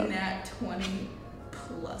It's with a them. nat 20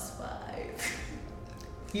 plus 5.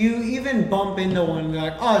 You even bump into one and be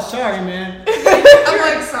like, oh, sorry, man. I'm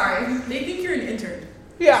like, sorry. They think you're an intern.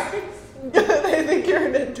 Yeah. They think you're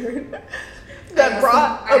an intern that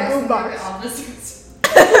brought a boombox.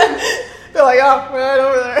 They're like, oh, right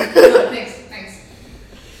over there. Thanks.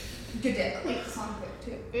 Good day. Make the song quick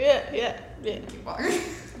too. Yeah. Keep walking.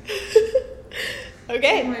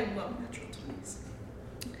 Okay. I love natural 20s.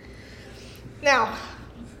 Now,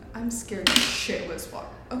 I'm scared shitless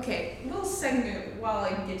walk. Okay, little segment while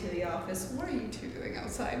I get to the office. What are you two doing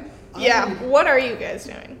outside? yeah, what are you guys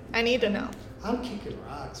doing? I need to know. I'm kicking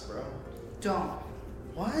rocks, bro. Don't.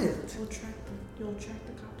 What? You'll track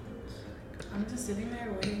the cops. I'm just sitting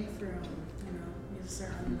there waiting for you to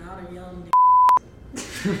start running out and yelling.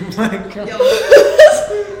 Oh my God. Yo.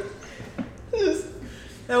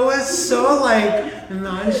 That was so like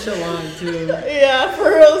nonchalant too. Yeah,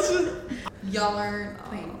 for real. It's just, Y'all are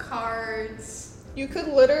playing cards. you could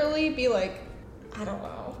literally be like, I don't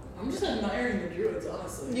know. I'm just admiring the druids,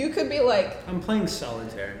 honestly. You could be like I'm playing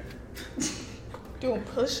solitaire. doing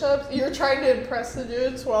push-ups. You're trying to impress the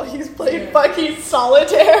dudes while he's playing fucking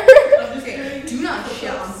solitaire I'm just Okay, kidding. do not shit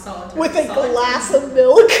on solitaire. with a Solitaire- glass of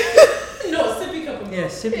milk. No, sippy cup of Yeah,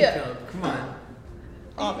 sippy Yeah. cup. Come on.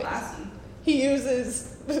 Obvious. Classy. He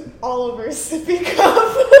uses Oliver's sippy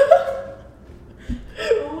cup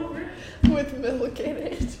Oliver. with milk in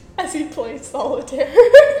it as he plays solitaire.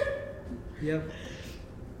 Yep.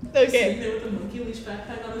 Okay. Sitting there with a monkey leash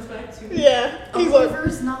backpack on his back too. Yeah. He's like,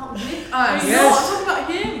 Oliver's not with us. I know, Yes. I'm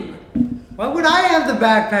talking about him. Why would I have the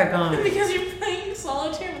backpack on? Because you're playing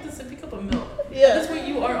solitaire with a sippy cup of milk. yeah. That's what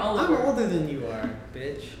you are, I'm Oliver. older than you are,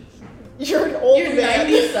 bitch. You're an old You're man.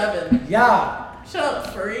 97. Yeah. Shut up,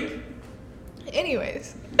 furry.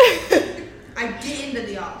 Anyways. I get into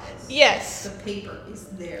the office. Yes. The paper is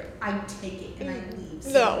there. I take it and I leave.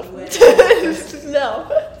 No. So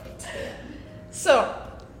No. So,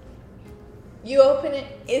 you open it.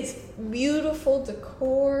 It's beautiful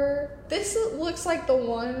decor. This looks like the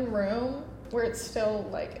one room where it's still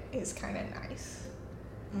like is kind of nice.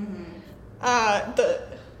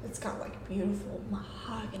 It's got like beautiful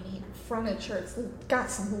mahogany furniture. It's got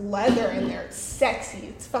some leather in there. It's sexy.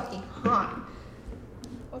 It's fucking hot.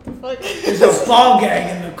 What the fuck? There's a ball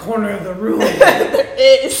gag in the corner of the room. There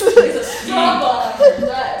is. There's a straw ball on her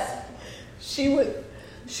desk. She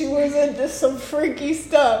was into some freaky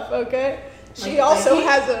stuff, okay? She Like also Becky?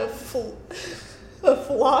 has a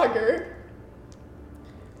flogger.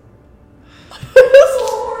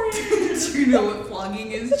 Do you know what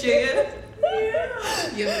flogging is, Jaya?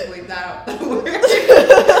 Yeah. You have to bleep that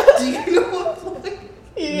out. Do you know what flogging?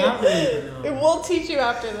 Not really, no. We'll teach you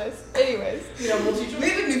after this. Anyways. Yeah, we'll teach you. We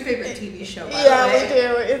have a new favorite TV show, by Yeah, the we way.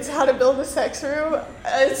 do. It's How to Build a Sex Room.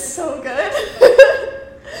 It's so good.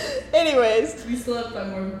 Anyways. We still have 5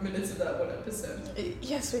 more minutes of that one episode.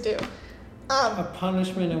 Yes, we do. A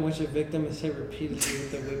punishment in which a victim is hit repeatedly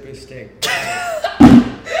with a whipping stick.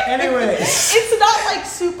 Anyways. It's not like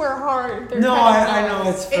super hard. They're No, kind of I know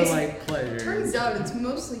it's for It's- like pleasure. Turns out it's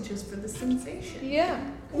mostly just for the sensation. Yeah.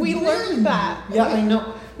 We learned that. Yeah, I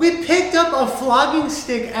know. We picked up a flogging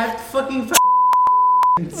stick at fucking.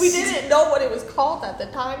 We didn't know what it was called at the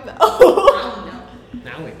time, though. I don't know.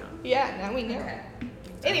 Now we know. Yeah, now we know. Okay.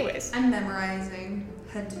 Anyways. I'm memorizing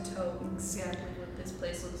head to toe exactly what this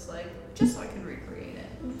place looks like, just so I can recreate it.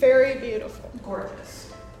 Very beautiful.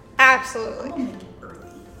 Gorgeous. Absolutely. I'll make it earthy.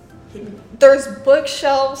 Hidden. There's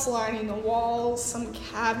bookshelves lining the walls, some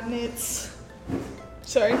cabinets.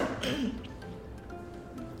 Sorry.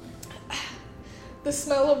 The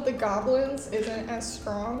smell of the goblins isn't as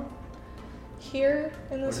strong here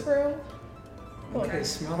in this room. What do they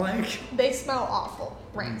smell like? They smell awful,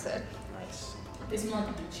 rancid. Nice. They smell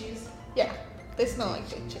like big cheese. Yeah, they smell like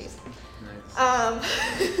dick cheese.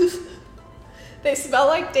 Nice. They smell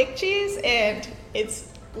like dick cheese, and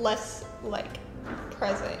it's less like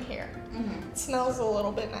present here. It smells a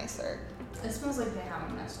little bit nicer. It smells like they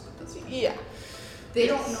haven't messed with this. Yeah, They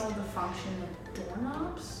don't know the function of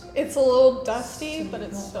doorknobs. it's a little dusty, so but they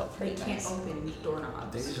it's don't- still pretty They nice. can't open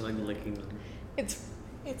doorknobs. They just like licking them. It's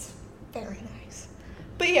very nice.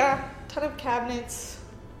 But yeah, ton of cabinets,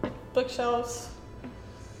 bookshelves.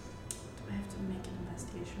 I have to make an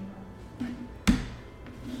investigation roll.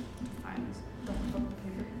 Find the public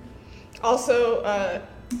paper. Also,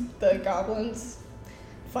 the goblins.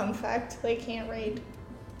 Fun fact: they can't read.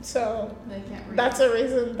 So They can't read. that's a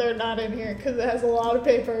reason they're not in here, because it has a lot of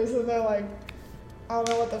papers, and they're like, I don't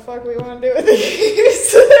know what the fuck we want to do with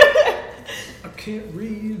these. I can't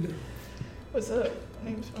read. What's the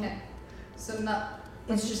name? Okay. So not.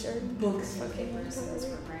 It's just books and papers in this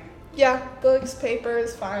room, right? Yeah, books,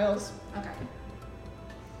 papers, files. Okay.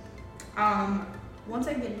 Once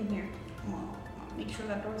I get in here, I'll make sure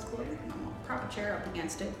that door's closed, and I'm gonna prop a chair up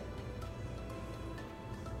against it.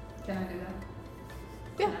 Can I do that?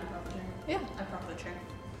 Yeah. Can I prop a chair? Yeah, I prop the chair.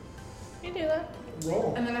 you do that.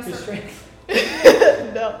 Roll. And then I Your start- strength.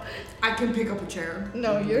 No, I can pick up a chair.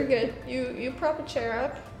 no, you're good. You prop a chair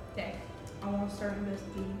up. Okay. I want to start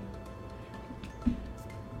investigating.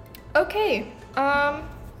 Okay. I've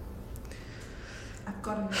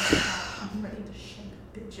got a knife out. I'm ready to shank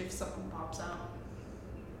a bitch if something pops out.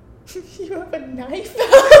 You have a knife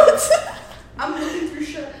out. I'm looking through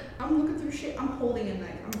shit. I'm holding a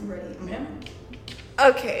knife. I'm ready. I'm Yeah.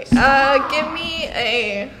 Okay. Give me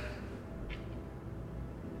a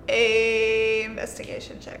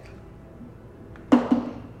investigation check. I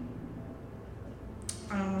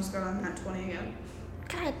almost got on that 20 again.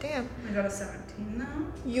 God damn. I got a 17 now.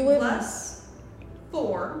 You would Plus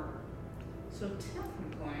 4. So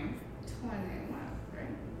technically 21, right?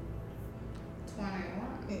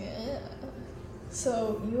 21. Yeah.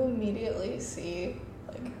 So you immediately see,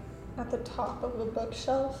 like, at the top of a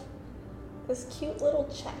bookshelf, this cute little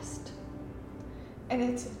chest. And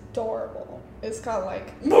it's adorable. It's got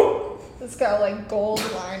like gold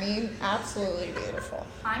lining. Absolutely beautiful.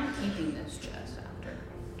 I'm keeping this chest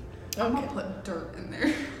after. I'm Okay. gonna put dirt in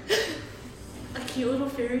there. A cute little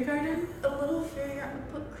fairy garden. A little fairy garden,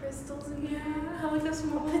 put crystals in there. Yeah, how like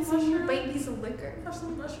some little Put some mushrooms. babies of liquor. Have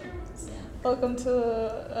some mushrooms. Yeah. Welcome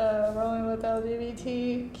to Rolling with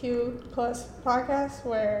LGBTQ plus podcast,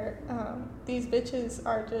 where these bitches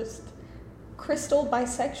are just crystal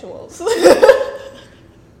bisexuals.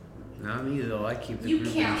 Not me though. I keep the You group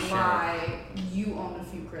in can't check. lie. You own a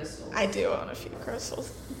few crystals. I do own a few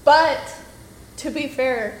crystals, but to be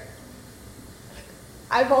fair,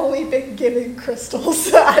 I've only been given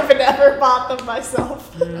crystals. I've never bought them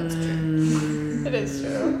myself. That's true. It is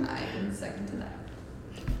true. I am second to that.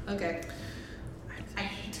 Okay. I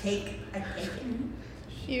take it.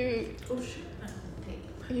 You Oh shit.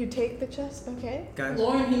 Take you take the chest, okay? Guys,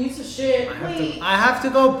 Lauren, he needs to shit. I have to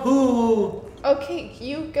go poo. Okay,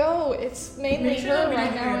 you go. It's mainly Make sure her that we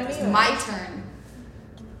right don't now hear this. it. anyway. My turn.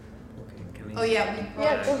 Okay, can Oh yeah, we brought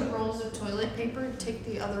Yeah, go ahead. rolls of toilet paper. Take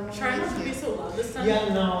the other one. Try not with to be you. so loud this time.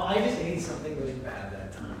 Yeah, no, I just ate something really bad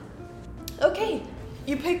that time. Okay,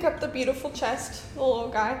 you pick up the beautiful chest, the little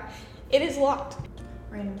guy. It is locked.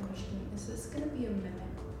 Random question. Is this gonna be a mimic?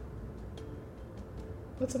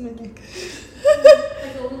 What's a mimic?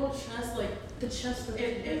 Like a little chest, like the chest.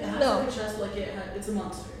 It has No. like a chest, like it's a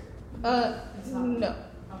monster. It's not. No.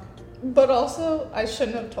 Okay. But also, I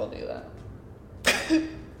shouldn't have told you that.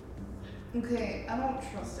 Okay, I don't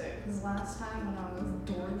trust it because last time when I was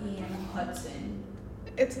Dorothy and Hudson,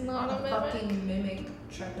 It's not a mimic. fucking mimic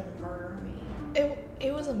tried to murder me.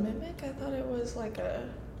 It was a mimic? I thought it was like a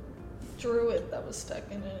druid that was stuck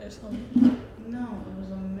in it or something. No, it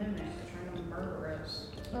was a mimic trying to murder us.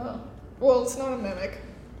 Oh. Well, it's not a mimic.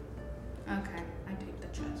 Okay, I take the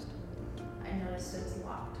chest. I noticed it's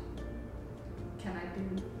locked. Can I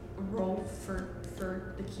do a roll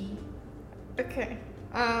for the key? Okay.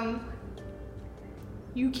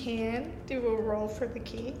 You can do a roll for the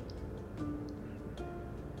key.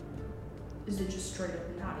 Is it just straight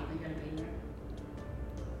up not even gonna be in there?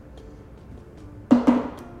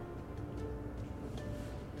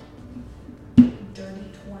 Dirty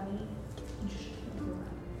 20. Just look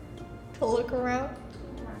around. To look around.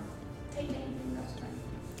 Look around. Take anything that's fine.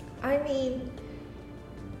 I mean,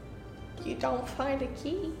 you don't find a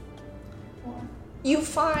key. Or You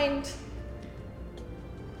find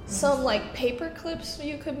some like paper clips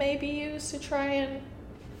you could maybe use to try and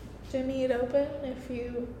jimmy it open if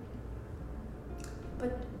you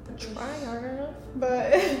but try hard enough.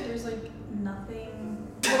 But there's like nothing.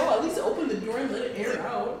 Well, at least open the door and let it air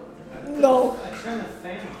out. no, I turned the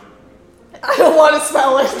fan on. I don't want to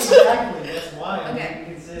smell it. Exactly, that's why. I Okay, didn't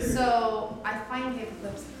consider. so I find paper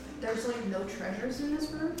clips. There's like no treasures in this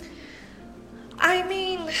room. I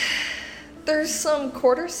mean, there's some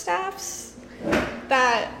quarterstaffs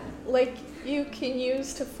that like you can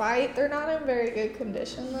use to fight. They're not in very good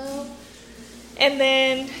condition though. And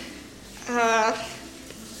then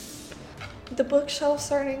the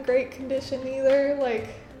bookshelves aren't in great condition either. Like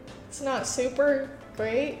it's not super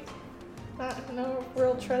great. No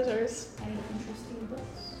real treasures. Any interesting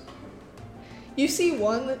books? You see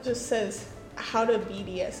one that just says how to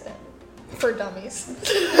BDSM for dummies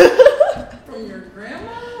From your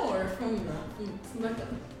grandma or from Becca?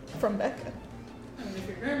 from Becca. I mean, if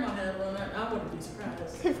your grandma had one, I wouldn't be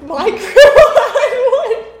surprised. If my grandma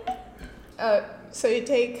had one. So you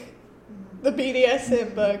take the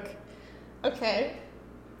BDSM book. Okay.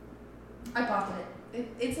 I pocketed it.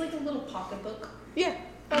 It's like a little pocketbook. Yeah,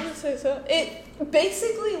 I would say so. It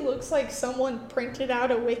basically looks like someone printed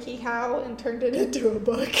out a WikiHow and turned it into a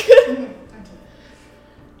book.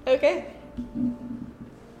 Okay.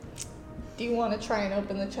 Do you want to try and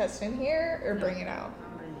open the chest in here or bring it out?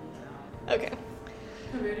 I'm bringing it out. Okay.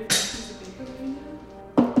 Have you ready for a piece of paper right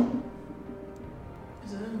now?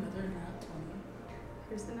 Is it another nat 20?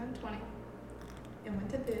 Here's the 920. It went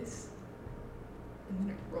to this. And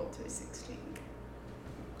then it rolled to a 16.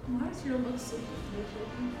 Why is your look so good?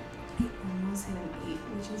 I almost hit an 8,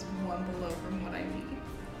 which is one below from what I need.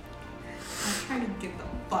 I'm trying to get the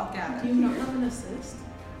fuck out of Do here. you not have an assist?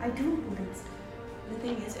 I do, but it's, the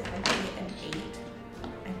thing is, if I get an 8,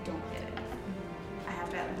 I don't get it. I have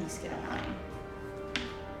to at least get a 9.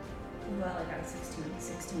 Well, I got a 16.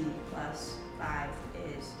 16 plus 5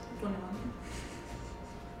 is 21.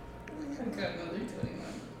 got another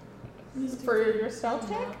 21. For your stealth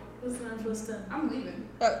check? What's 9 plus 10? I'm leaving.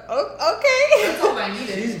 Okay. That's all I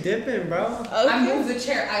needed. She's dipping, bro. I Okay. moved the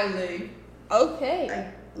chair. I leave.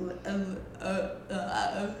 Okay.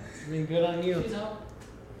 I mean, good on you. She's out.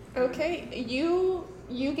 Okay. You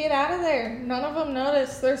get out of there. None of them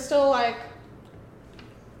notice. They're still like,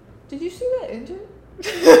 did you see that engine?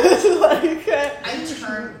 Like, I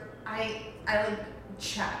turn. I like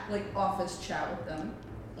chat, like office chat with them.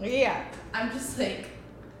 yeah. I'm just like.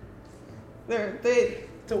 They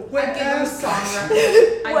The I wet give them a ass. song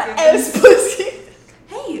reference. what I give ass them. pussy?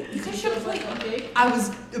 Hey, you guys should Feels play. like okay. I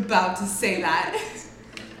was about to say that.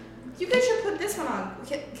 You guys should put this one on.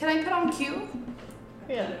 Can I put on Q?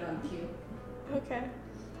 Yeah. Put it on Q. Okay.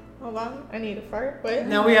 Hold on. I need a fart. Wait.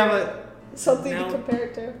 Now we have a Something now- to compare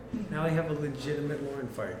it to. now we have a legitimate Lauren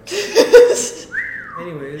fart.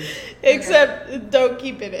 Anyways, Except don't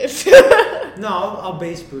keep it in. no, I'll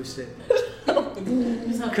bass boost it.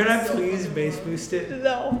 Could I please bass boost it?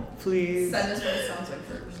 No. Please, Send us what it sounds like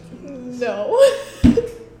first. No.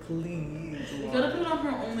 please. You gotta put it on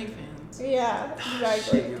her OnlyFans. Yeah,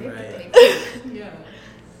 exactly. Shit, you're right. Yeah.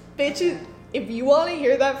 Bitches, if you want to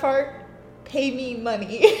hear that fart, pay me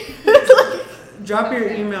money. Drop your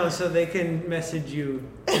email so they can message you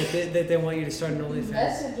that they want you to start an OnlyFans.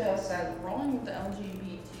 Message us at Rolling with the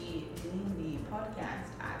LGBT Community Podcast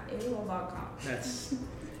at AOL.com. That's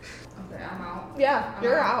Okay, I'm out. Yeah,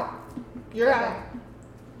 you're out. You're Okay. out.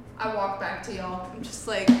 I walk back to y'all. I'm just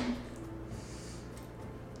like,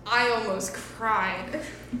 I almost cried.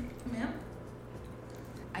 Ma'am?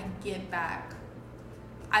 I get back.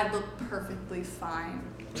 I look perfectly fine.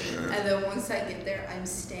 And then once I get there, I'm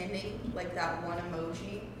standing like that one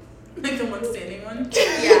emoji. Like the one standing one?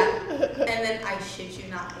 Yeah. And then I shit you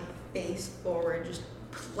not, I face forward, just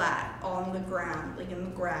plat on the ground, like in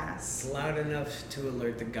the grass. loud enough to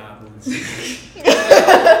alert the goblins.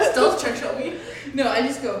 Stealth check, shall we? No, I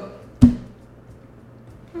just go.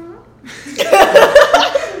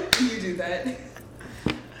 You do that.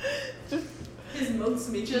 His most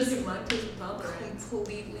speeches and lactose intolerance.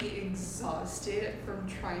 Completely exhausted from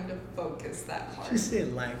trying to focus that hard. Just say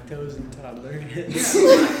lactose intolerant.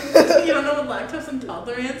 You don't know what lactose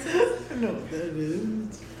intolerance is? I know what that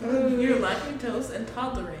is. You're lactose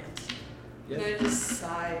intolerant. And I just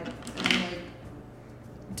sighed and I'm like,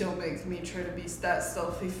 don't make me try to be that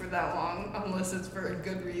stealthy for that long unless it's for a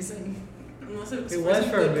good reason. Unless it was, It was some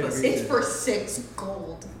for a good good pussy. It's for 6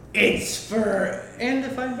 gold. It's for and to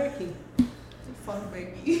find Becky. Fun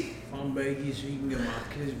baby. Find Becky so you can get my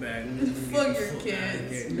kids back. And Fuck your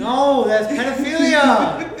kids. No, that's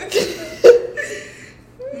pedophilia.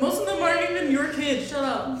 Most of them aren't even your kids. Shut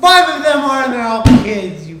up. 5 of them are, and they're all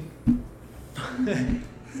kids. You.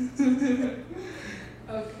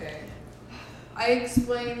 Okay. I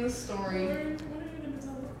explained the story. What are you gonna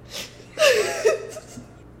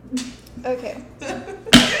tell? Okay.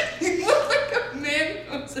 You look like a man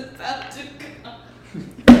who's about to come.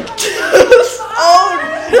 Oh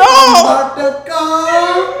About to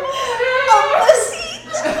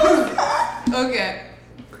come. Okay.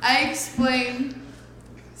 I explained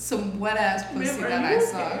some wet ass pussy Ma'am, are that you I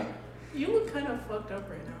saw. okay? You look kind of fucked up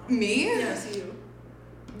right now. Me? Yes, you.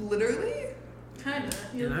 Literally? Kinda.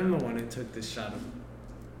 You And I'm the one who took this shot of.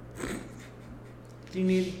 Do you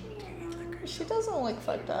need? She doesn't look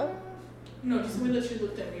fucked up. No, just the way that she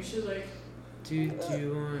looked at me. She was like, Do you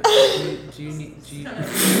want? Do you need? Do you? kind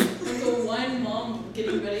of like a wine mom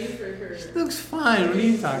getting ready for her Looks fine. What are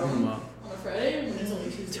you talking about? on a Friday when it's only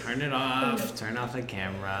Tuesday. Turn it off. Turn off the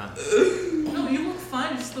camera. No, you look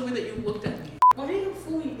fine. Just the way that you looked at me. Why are you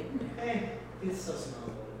fully in there? Hey, it still smells a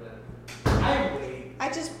little bit. I wait. I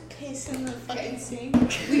just piss in the fucking sink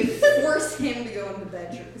We force him to go in the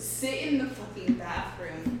bedroom, sit in the fucking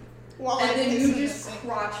bathroom, while I and then piss you in the just sink.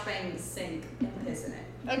 crotch bang the sink and piss in it.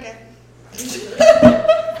 Okay.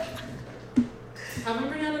 Haven't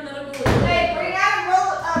bring out another one.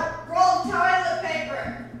 out roll toilet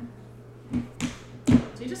paper.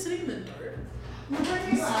 So you just sitting in the dirt?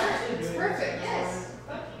 It's perfect, yes.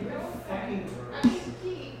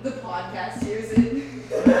 The podcast hears it.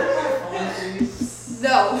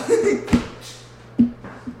 No.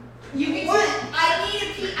 You can I need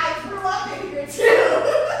a pee. I threw up in here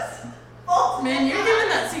too. Man, you're giving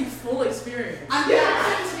that scene full experience. I'm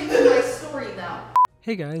gonna continue my story though.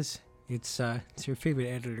 Hey guys, it's your favorite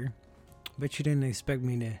editor. Bet you didn't expect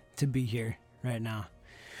me to be here right now,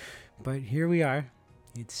 but here we are.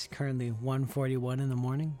 It's currently 1:41 in the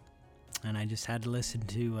morning, and I just had to listen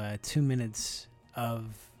to 2 minutes of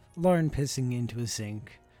Lauren pissing into a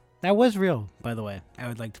sink. That was real, by the way. I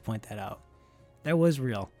would like to point that out. That was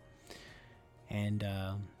real. And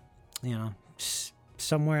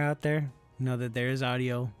somewhere out there, know that there is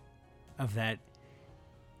audio of that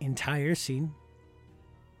entire scene.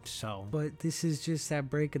 So, but this is just that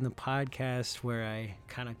break in the podcast where I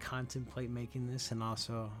kind of contemplate making this, and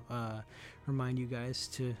also remind you guys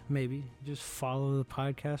to maybe just follow the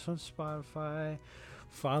podcast on Spotify,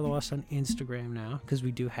 follow us on Instagram now, because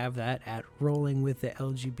we do have that at Rolling with the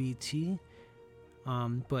LGBT,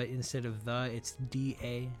 but instead of the, it's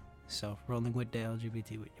DA, so Rolling with the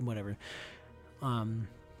LGBT, whatever,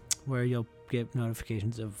 where you'll get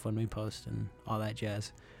notifications of when we post and all that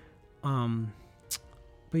jazz.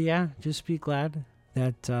 But yeah, just be glad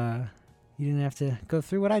that you didn't have to go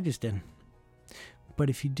through what I just did. But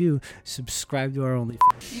if you do, subscribe to our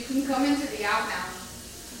OnlyFans. You can come into the out now.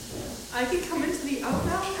 I can come into the out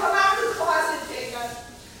now? Come out of the closet, Jacob.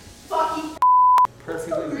 Fucking. Perfectly What's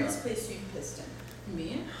the well. weirdest place you pissed in?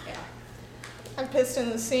 Me? Yeah. I pissed in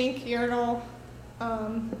the sink, urinal.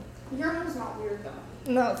 Urinal's not weird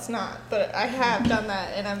though. No, it's not. But I have done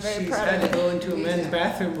that, and I'm very She's proud had of to it. go into a men's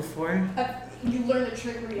bathroom before. You learn a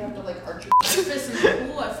trick where you have to like arch your. I pissed in the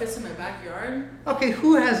pool, I pissed in my backyard. Okay,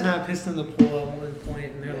 who has not pissed in the pool at one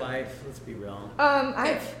point in their life? Let's be real.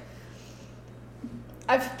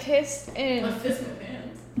 I've pissed in. I pissed in my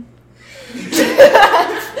pants.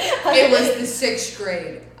 It was the 6th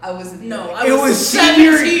grade. I was. No, It I was was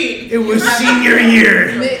senior. 17. It was senior year.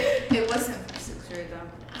 It wasn't 6th grade though.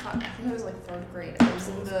 I think it was like 3rd grade. I was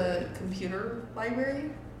in the computer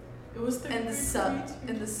library. It was the And the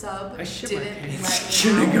sub I shit my didn't pants.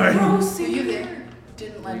 let me out. Kindergarten. Were you there?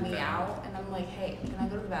 Didn't let me out, and I'm like, hey, can I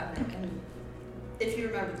go to the bathroom? And if you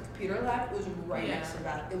remember, the computer lab was right next to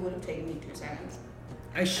that. It would have taken me 2 seconds.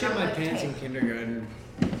 I shit I'm my like, pants hey. in kindergarten.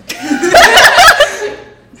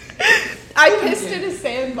 I pissed in a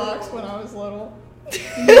sandbox when I was little.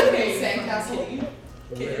 Sandcastle.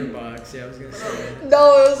 Litter box. Yeah, I was gonna say.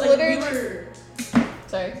 No, it was Like, literally. we were...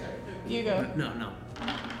 Sorry, you go. No.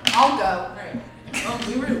 I'll go. Alright.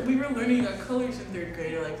 We were learning our colors in 3rd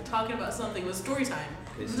grade, or like talking about something. It was story time.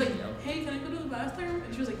 She was like, hey, can I go to the bathroom?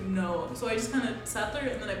 And she was like, no. So I just kind of sat there,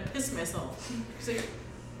 and then I pissed myself. She's like,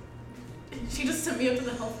 she just sent me up to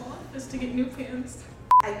the health office to get new pants.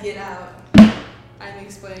 I get out. I'm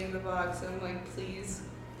explaining the box. I'm like, please,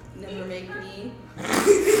 never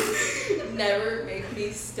make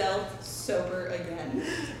me stealth sober again.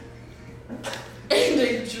 And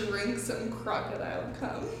I drink some crocodile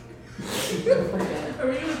cum. Are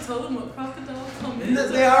we gonna tell them what crocodile cum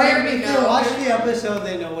is? They already already if they know. watch the episode,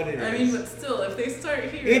 they know what it is. I mean, but still, if they start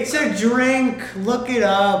here, It's a drink. Look it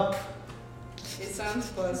up. It sounds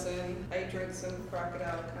pleasant. I drink some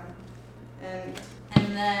crocodile cum. And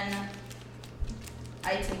then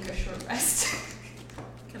I take a short rest.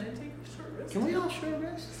 Can I take a short rest? Can we all short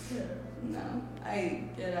rest? Yeah. No. I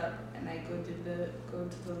get up and I go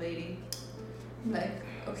to the lady. I'm like,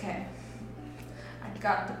 okay, I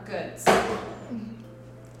got the goods.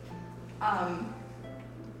 I'm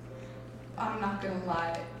not gonna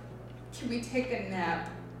lie. Can we take a nap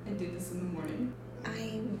and do this in the morning? I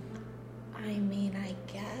mean, I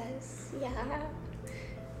guess, yeah.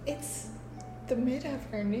 It's the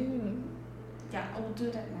mid-afternoon. Yeah, we'll do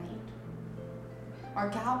it at night. Are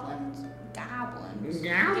goblins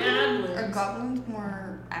Gadlins. are goblins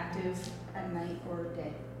more active at night or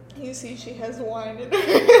day? You see, she has wine in her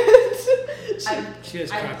hand. She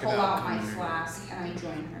has I pull crocodile out cum my in her. flask and I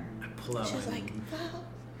join her. I pull out She's my- like,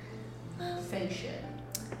 well, Fake shit.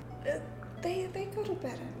 they go to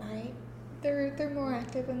bed at night. They're more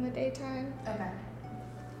active in the daytime. Okay.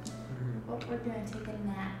 Well, we're gonna take a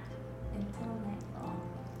nap until night long.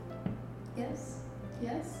 Yes?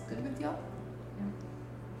 Yes? Good with y'all?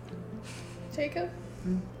 Jacob,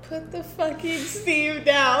 put the fucking Steve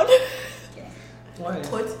down. What?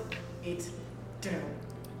 Put it down.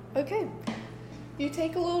 Okay, you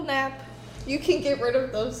take a little nap. You can get rid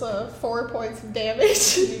of those 4 points of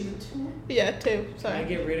damage. Yeah, 2. Can I Sorry.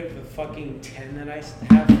 get rid of the fucking 10 that I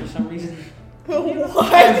have for some reason?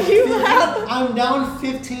 Why do you have? I'm down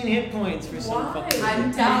 15 hit points for some Why? fucking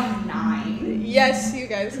I'm down 9. Yes, you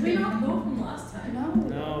guys Did we can. not go from last time? No.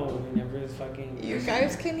 No, we never fucking. You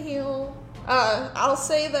guys can heal. I'll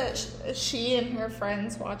say that she and her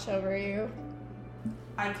friends watch over you.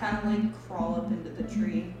 I kind of like crawl up into the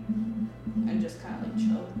tree and just kind of like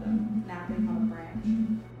chill with them, napping on a branch.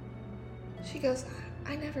 She goes,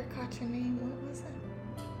 I never caught your name. What was it?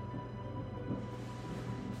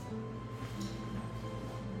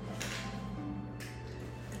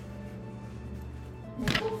 What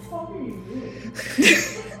the fuck are you doing?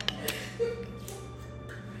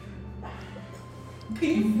 Can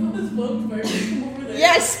you feel this bug vibration from over there?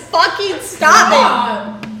 Yes, fucking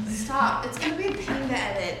stop Stop. It's gonna be a pain to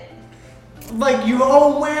edit. Like you,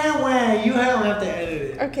 oh, wah. You don't have to edit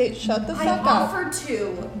it. Okay, shut the I fuck up. offered to,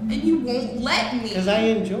 and you won't let me. Because I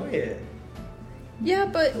enjoy it. Yeah,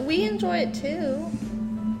 but we enjoy it too.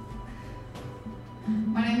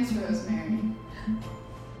 My name's Rosemary.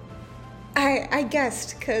 I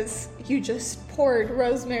guessed because you just poured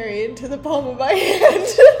rosemary into the palm of my hand.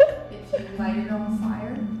 If you light it on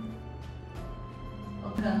fire,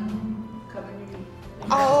 I'll come in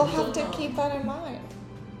your. I'll have to keep that in mind.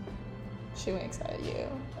 She winks at you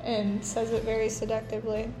and says it very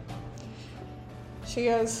seductively. She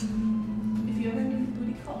goes, If you ever need a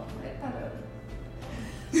booty call, write that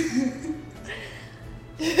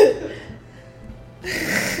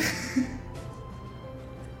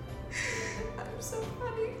I'm so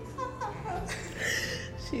funny.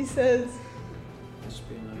 she says, Must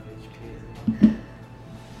be enough HP.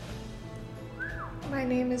 my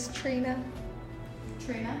name is Trina.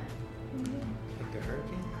 Trina? Like the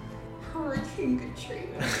hurricane? Hurricane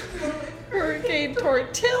Katrina. Hurricane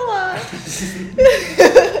Tortilla.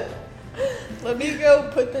 Let me go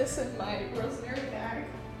put this in my rosemary bag.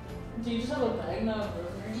 Do you just have a bag now of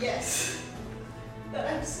rosemary? Yes.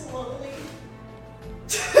 That I'm slowly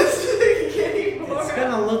just getting more. It's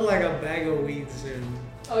gonna look like a bag of weed soon.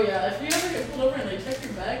 Oh yeah, if you ever get pulled over and they check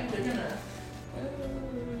your bag, they're gonna.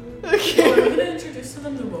 Okay. So are we gonna introduce to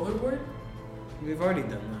them the rollerboard? We've already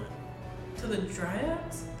done that. To the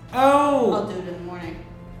dryads? Oh! I'll do it in the morning.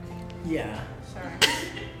 Yeah. Sorry.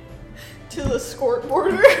 To the skort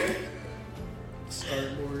border.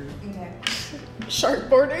 Starboard. Okay. Shark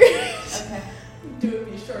border. Okay. Do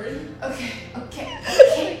it be shorted? Okay.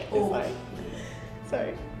 Oh. Sorry.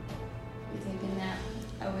 You take a nap.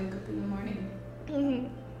 I wake up in the morning. Mm-hmm.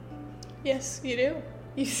 Yes, you do.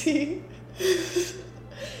 You see.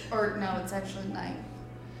 Or no, it's actually night.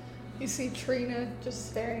 You see Trina just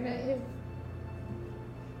staring at you.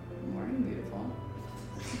 Morning, beautiful.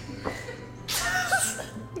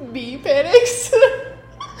 B panics.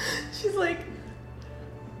 She's like,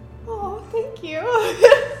 oh, thank you.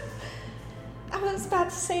 I was about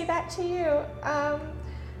to say that to you.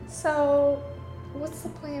 So what's the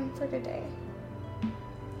plan for today?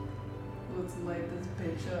 Let's light this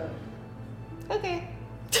bitch up. Okay.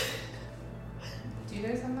 Do you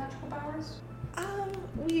guys have magical powers?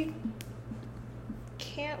 We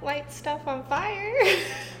can't light stuff on fire.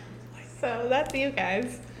 So that's you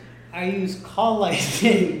guys. I use call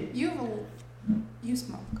lightning. You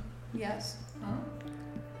smoke. Yes. Huh?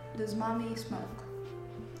 Does mommy smoke?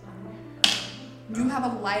 You have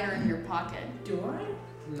a lighter in your pocket. Do I?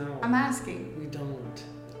 No. I'm asking. We don't.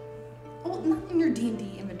 Oh, not in your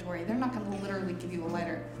D&D inventory. They're not gonna literally give you a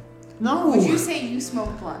lighter. No! Would you say you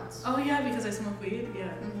smoke blunts? Oh yeah, because I smoke weed. Yeah.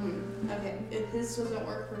 Mm-hmm. Okay. If this doesn't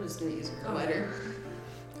work, we're just gonna use your Oh. lighter.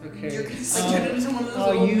 Okay. You're gonna Like turn it into one of those I'll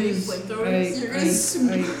little big use- flamethrowers. You're gonna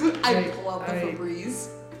smoke. I pull out the I- Febreze.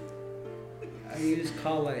 I use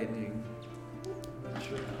call lightning. Which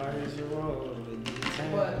requires a roll of a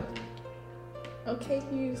D10. What? Okay,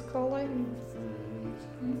 you use call lightning.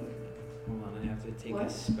 Hold on, I have to take What? a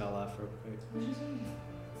spell off real quick.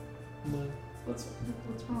 What? What's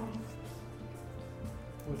wrong?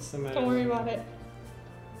 What's the matter? Don't worry about it.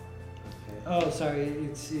 Okay. Oh, sorry.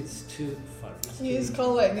 It's two. Fuck. It's You use 2d12.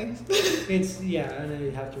 call lightning. It's and then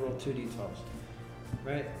you have to roll 2d12s,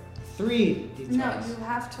 right? 3 d12s. No, you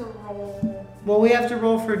have to roll. Well, we have to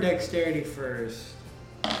roll for dexterity first,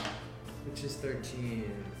 which is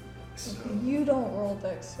 13. So You don't roll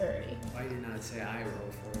dexterity. I did not say I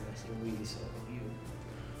roll for it. I said we. So you.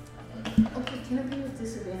 Okay, can it be with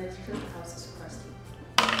disadvantage because the house is crusty?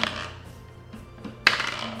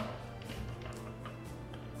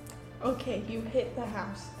 Okay, you hit the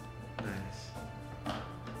house. Nice.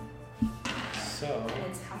 So And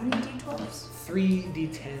it's how many d12s? 3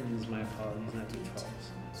 d10s. My apologies, not d12s.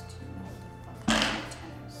 That's two motherfucking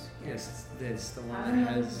d10s. Yes, it's this. The one Have that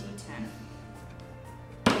another has. d10.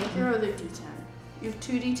 Take your other d10. You have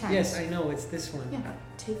two d10s. Yes, I know. It's this one. Yeah,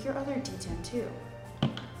 take your other d10 too.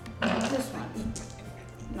 Take this one.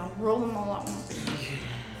 Now roll them all at once.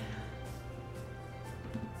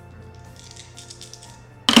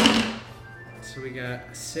 So we got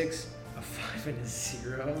a 6, a 5, and a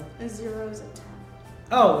 0. A 0 is a 10.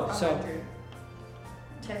 Oh, A so 100.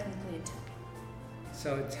 Technically a 10.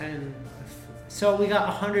 so a 10. So we got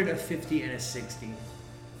 100, a 50, and a 60.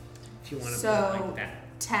 If you want to put it So- like that.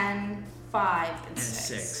 10, 5, and And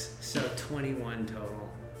 6. 6. So 21 total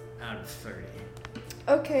out of 30.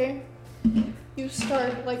 Okay. You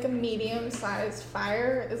start like a medium-sized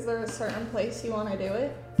fire. Is there a certain place you want to do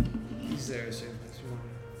it? Is there a certain place you want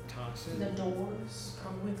toxin. The doors,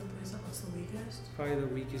 probably the place that was the weakest. Probably the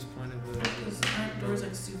weakest point of the. Because the doors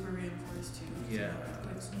like super reinforced too. Yeah.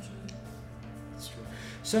 Earthquakes and shit. That's true.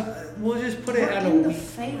 So we'll just put it We're at a in the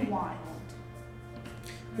weak point. Feywild.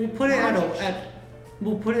 We'll put it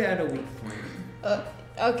we'll put it at a weak point.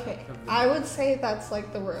 Okay. I would say that's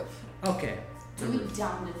like the roof. Okay. Do it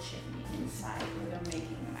down the chimney inside where they're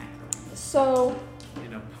making the macaroni. So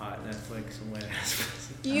In a pot that's like some wet ass.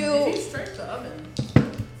 If you you strike the oven.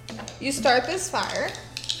 you start this fire,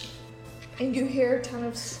 and you hear a ton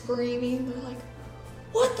of screaming. They're like,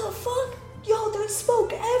 "What the fuck? Yo, there's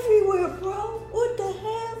smoke everywhere, bro! What the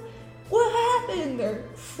hell? What happened?" They're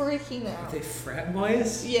freaking Are out. they frat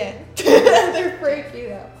boys? Yeah, they're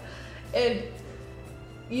freaking out, and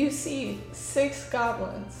you see 6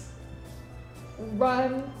 goblins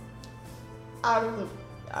run out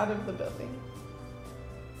of the building.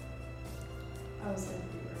 I was gonna do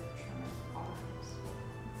earth tremor almost.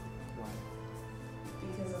 Why?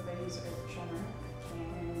 Because if I use earth tremor,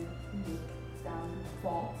 can make them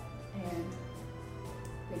fall and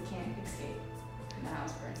they can't escape. And the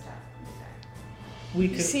house burns down. We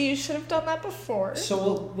You could. see, you should have done that before. So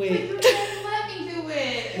we'll, But wait. you didn't let me do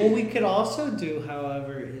it. What we could also do,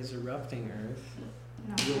 however, is erupting earth.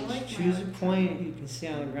 No, Which I like choose a my point you can see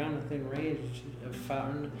on the ground within range. A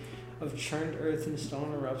fountain of churned earth and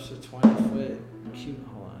stone erupts a 20-foot cube.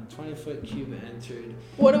 Hold on, 20-foot cube entered.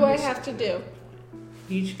 What do I have to do?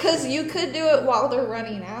 Each. Because you could do it while they're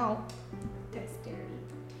running out. dexterity.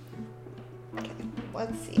 Okay,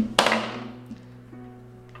 let's see.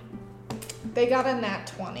 They got a nat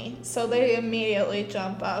 20, so they immediately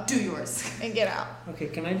jump up Do yours. and get out. Okay,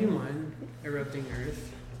 can I do mine? Erupting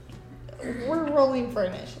earth. We're rolling for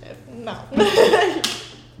initiative. No. I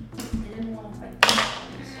didn't want to fight.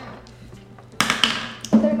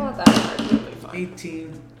 They're not that hard. They'll be fine.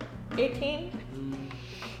 18. 18? Mm.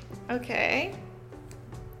 Okay.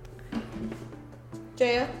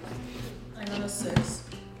 Jaya? I got a 6.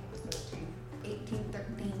 18,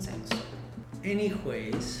 13, 6.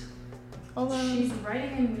 Anyways. Hold on. She's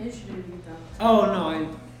writing initiative, you dumb. Oh no, I.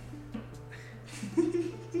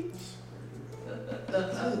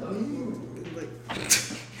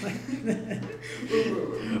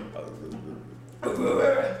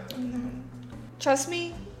 Trust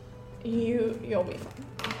me, you'll be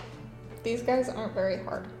fine. These guys aren't very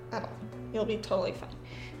hard at all. You'll be totally fine.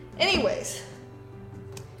 Anyways,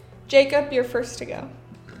 Jacob, you're first to go.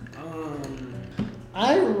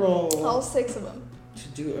 I roll All 6 of them. to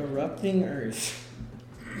do erupting earth.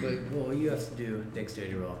 But well, you have to do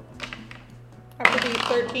dexterity roll. Have to be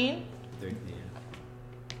 13. 13.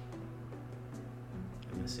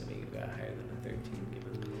 I'm assuming you got higher than a 13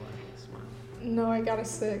 given the last one. No, I got a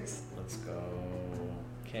 6. Let's go.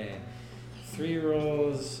 Okay. 3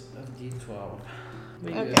 rolls of d12.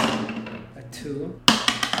 We Okay. got a 2,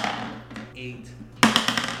 8,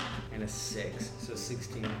 and a 6. So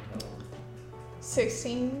 16 total.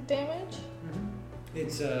 16 damage?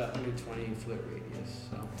 It's under 20-foot radius.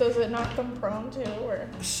 So. Does it knock them prone too, or?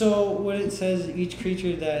 So what it says, each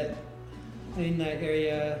creature that in that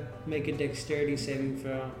area make a dexterity saving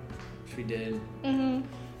throw, which we did. Mm-hmm.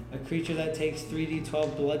 A creature that takes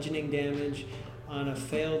 3d12 bludgeoning damage on a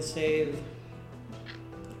failed save,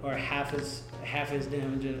 or half as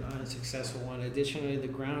damage on a successful one. Additionally, the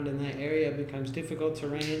ground in that area becomes difficult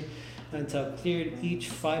terrain until cleared. Each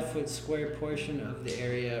 5-foot square portion of the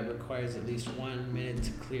area requires at least 1 minute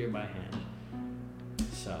to clear by hand.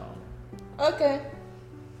 So. Okay.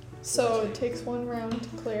 So it takes 1 round to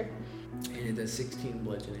clear. And it does 16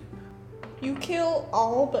 bludgeoning. You kill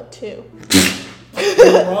all but 2. You're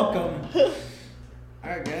welcome.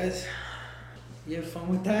 Alright, guys. You have fun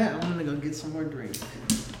with that? I'm gonna go get some more drink.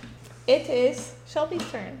 It is Shelby's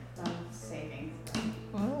turn. Saving.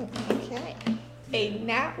 Oh, okay. A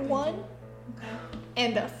nat 1 Okay.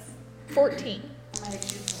 and a 14. I do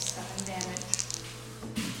for 7 damage.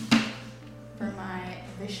 For my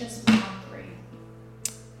vicious mockery.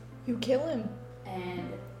 You kill him.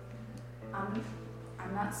 And I'm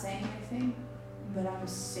not saying anything, but I'm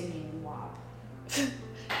singing WAP.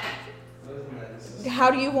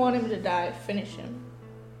 How do you want him to die? Finish him.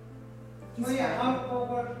 Oh yeah,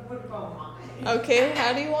 what about mine? Okay,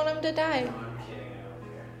 how do you want him to die? No, I'm kidding, I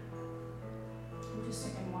don't care. I'm just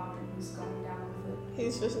singing WAP and he's going down with it.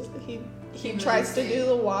 He's just he tries to do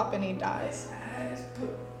the whop and he dies.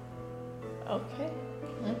 Okay.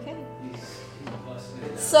 Okay. He's busting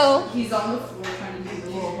it. So He's on the floor trying to do the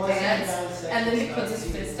little dance, and then he puts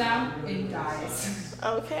his fist down and dies.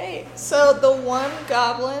 okay. So the one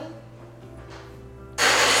goblin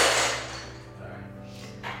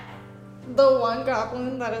the one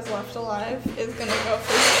goblin that is left alive is gonna go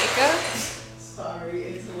for Jacob. Sorry,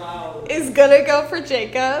 it's loud. Is gonna go for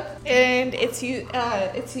Jacob, and it's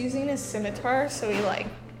using his scimitar, so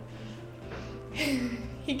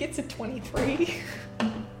he gets a 23.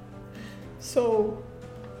 So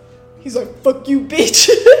he's like, "Fuck you, bitch!"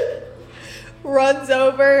 Runs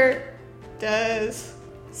over, does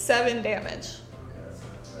 7 damage.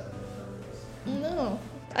 No,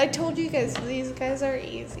 I told you guys these guys are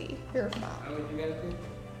easy. You're fine. How would you guys do?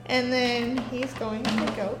 And then he's going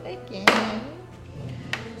to go again.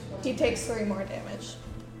 He takes 3 more damage.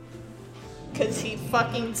 Cause he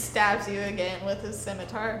fucking stabs you again with his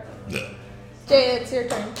scimitar. Jay, it's your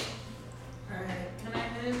turn. Alright, can I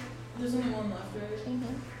hit? There's only one left, right?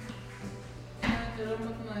 Mm-hmm. Can I hit him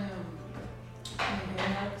with my hand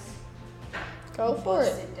axe? Go for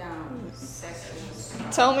it. Sit down. Sexes.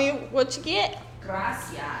 Tell me what you get.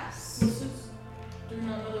 Gracias. This is doing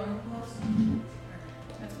another arm class.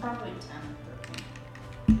 That's probably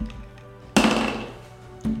 10.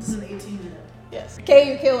 This is an 18 hit. Yes.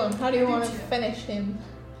 Okay, you kill him. How do you want to finish him?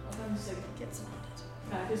 I'll try to just like Get some on it.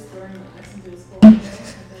 practice throwing the axe into his skull.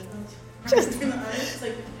 Just in the eyes. It's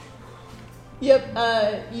like,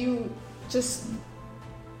 Yep. You just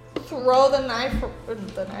throw the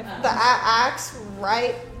axe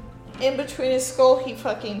right in between his skull.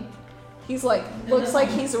 He's like, looks like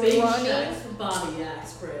he's running. Body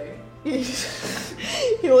axe spray.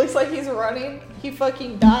 He looks like he's running. He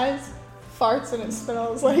fucking dies, farts, and it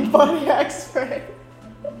smells like body axe spray.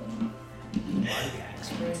 Body axe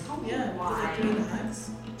spray? Tell me Yeah, why. because I threw the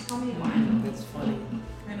axe. Tell me why. That's funny.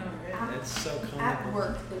 I know, right? That's so At comical.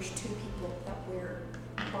 work, there's 2 people that wear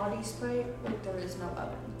body spray, but there is no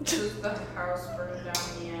oven. Does the house burn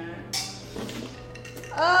down yet?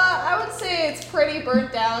 I would say it's pretty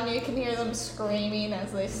burnt down. You can hear them screaming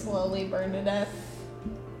as they slowly burn to death.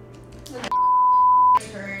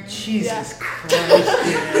 Jesus Christ,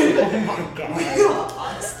 dude. Oh my god.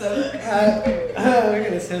 We're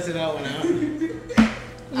gonna sense it out one out.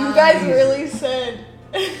 You guys really said.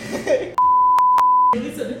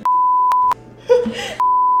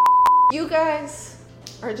 You guys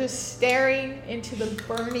are just staring into the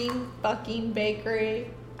burning fucking bakery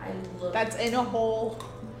I look. that's in a hole,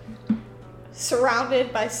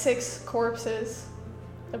 surrounded by 6 corpses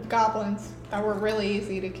of goblins that were really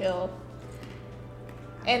easy to kill,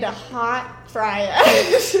 and a hot fry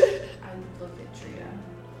ash. I look at Trina,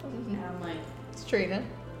 and I'm like, It's Trina.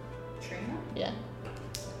 Trina? Yeah.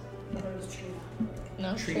 What is Trina?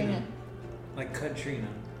 No, Trina. Trina. Like Katrina,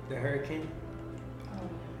 the hurricane. Oh.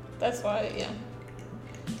 That's why, yeah.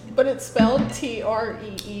 But it's spelled Treena.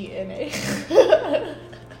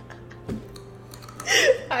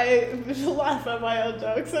 I laugh at my own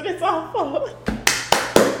jokes and it's awful.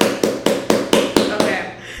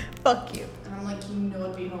 Okay. Fuck you. And I'm like, you know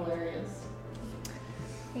it'd be hilarious.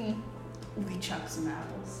 Hmm. We chuck some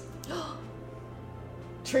apples.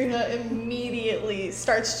 Trina immediately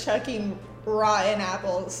starts chucking rotten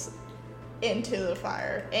apples into the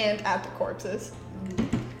fire and at the corpses. And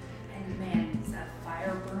man, does that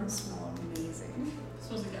fire burn smell amazing. This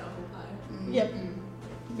was like apple pie. Yep. Mm.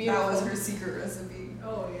 Beautiful. That was her secret recipe.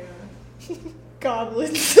 Oh, yeah.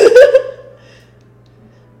 Goblins.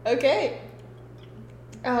 Okay.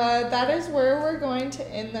 That is where we're going to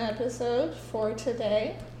end the episode for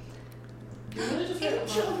today. You really just read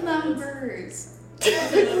Angel apple numbers. Oh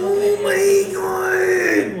my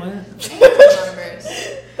god! What? Angel numbers.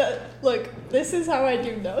 Look, this is how I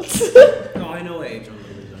do notes. Oh, I know what angel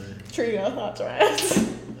numbers are. Trina, that's right.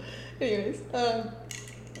 Anyways,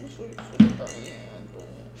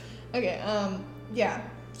 okay, yeah.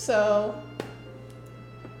 So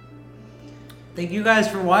Thank you guys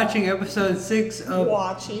for watching episode 6 of.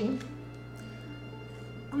 watching.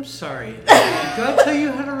 I'm sorry. Do I tell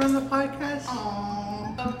you how to run the podcast?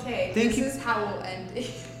 Aww. Okay, Thank this you. is how we'll end it.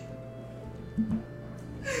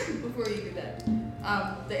 Before you do that.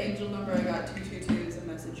 The angel number I got 222 is a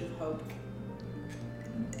message of hope.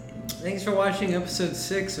 Thanks for watching episode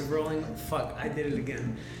 6 of Rolling. Fuck, I did it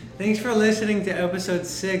again. Thanks for listening to episode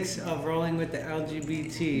 6 of Rolling with the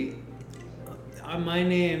LGBT. My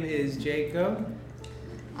name is Jacob.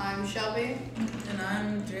 I'm Shelby. And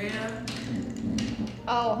I'm Drea.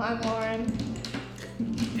 Oh, I'm Lauren.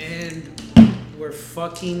 And we're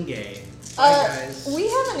fucking gay. Bye, guys. We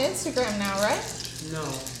have an Instagram now, right? No.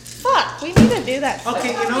 Fuck, we need to do that.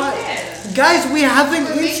 Okay, you know what? Guys, we have an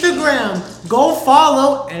Instagram. Go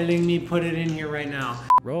follow. Editing me, put it in here right now.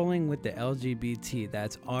 Rolling with the LGBT.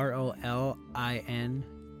 That's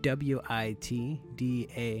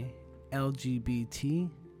ROLINWITDA LGBT.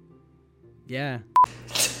 Yeah.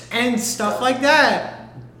 And stuff like that.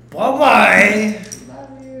 Bye-bye.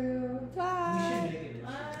 Love you. Bye.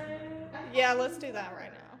 Yeah, let's do that right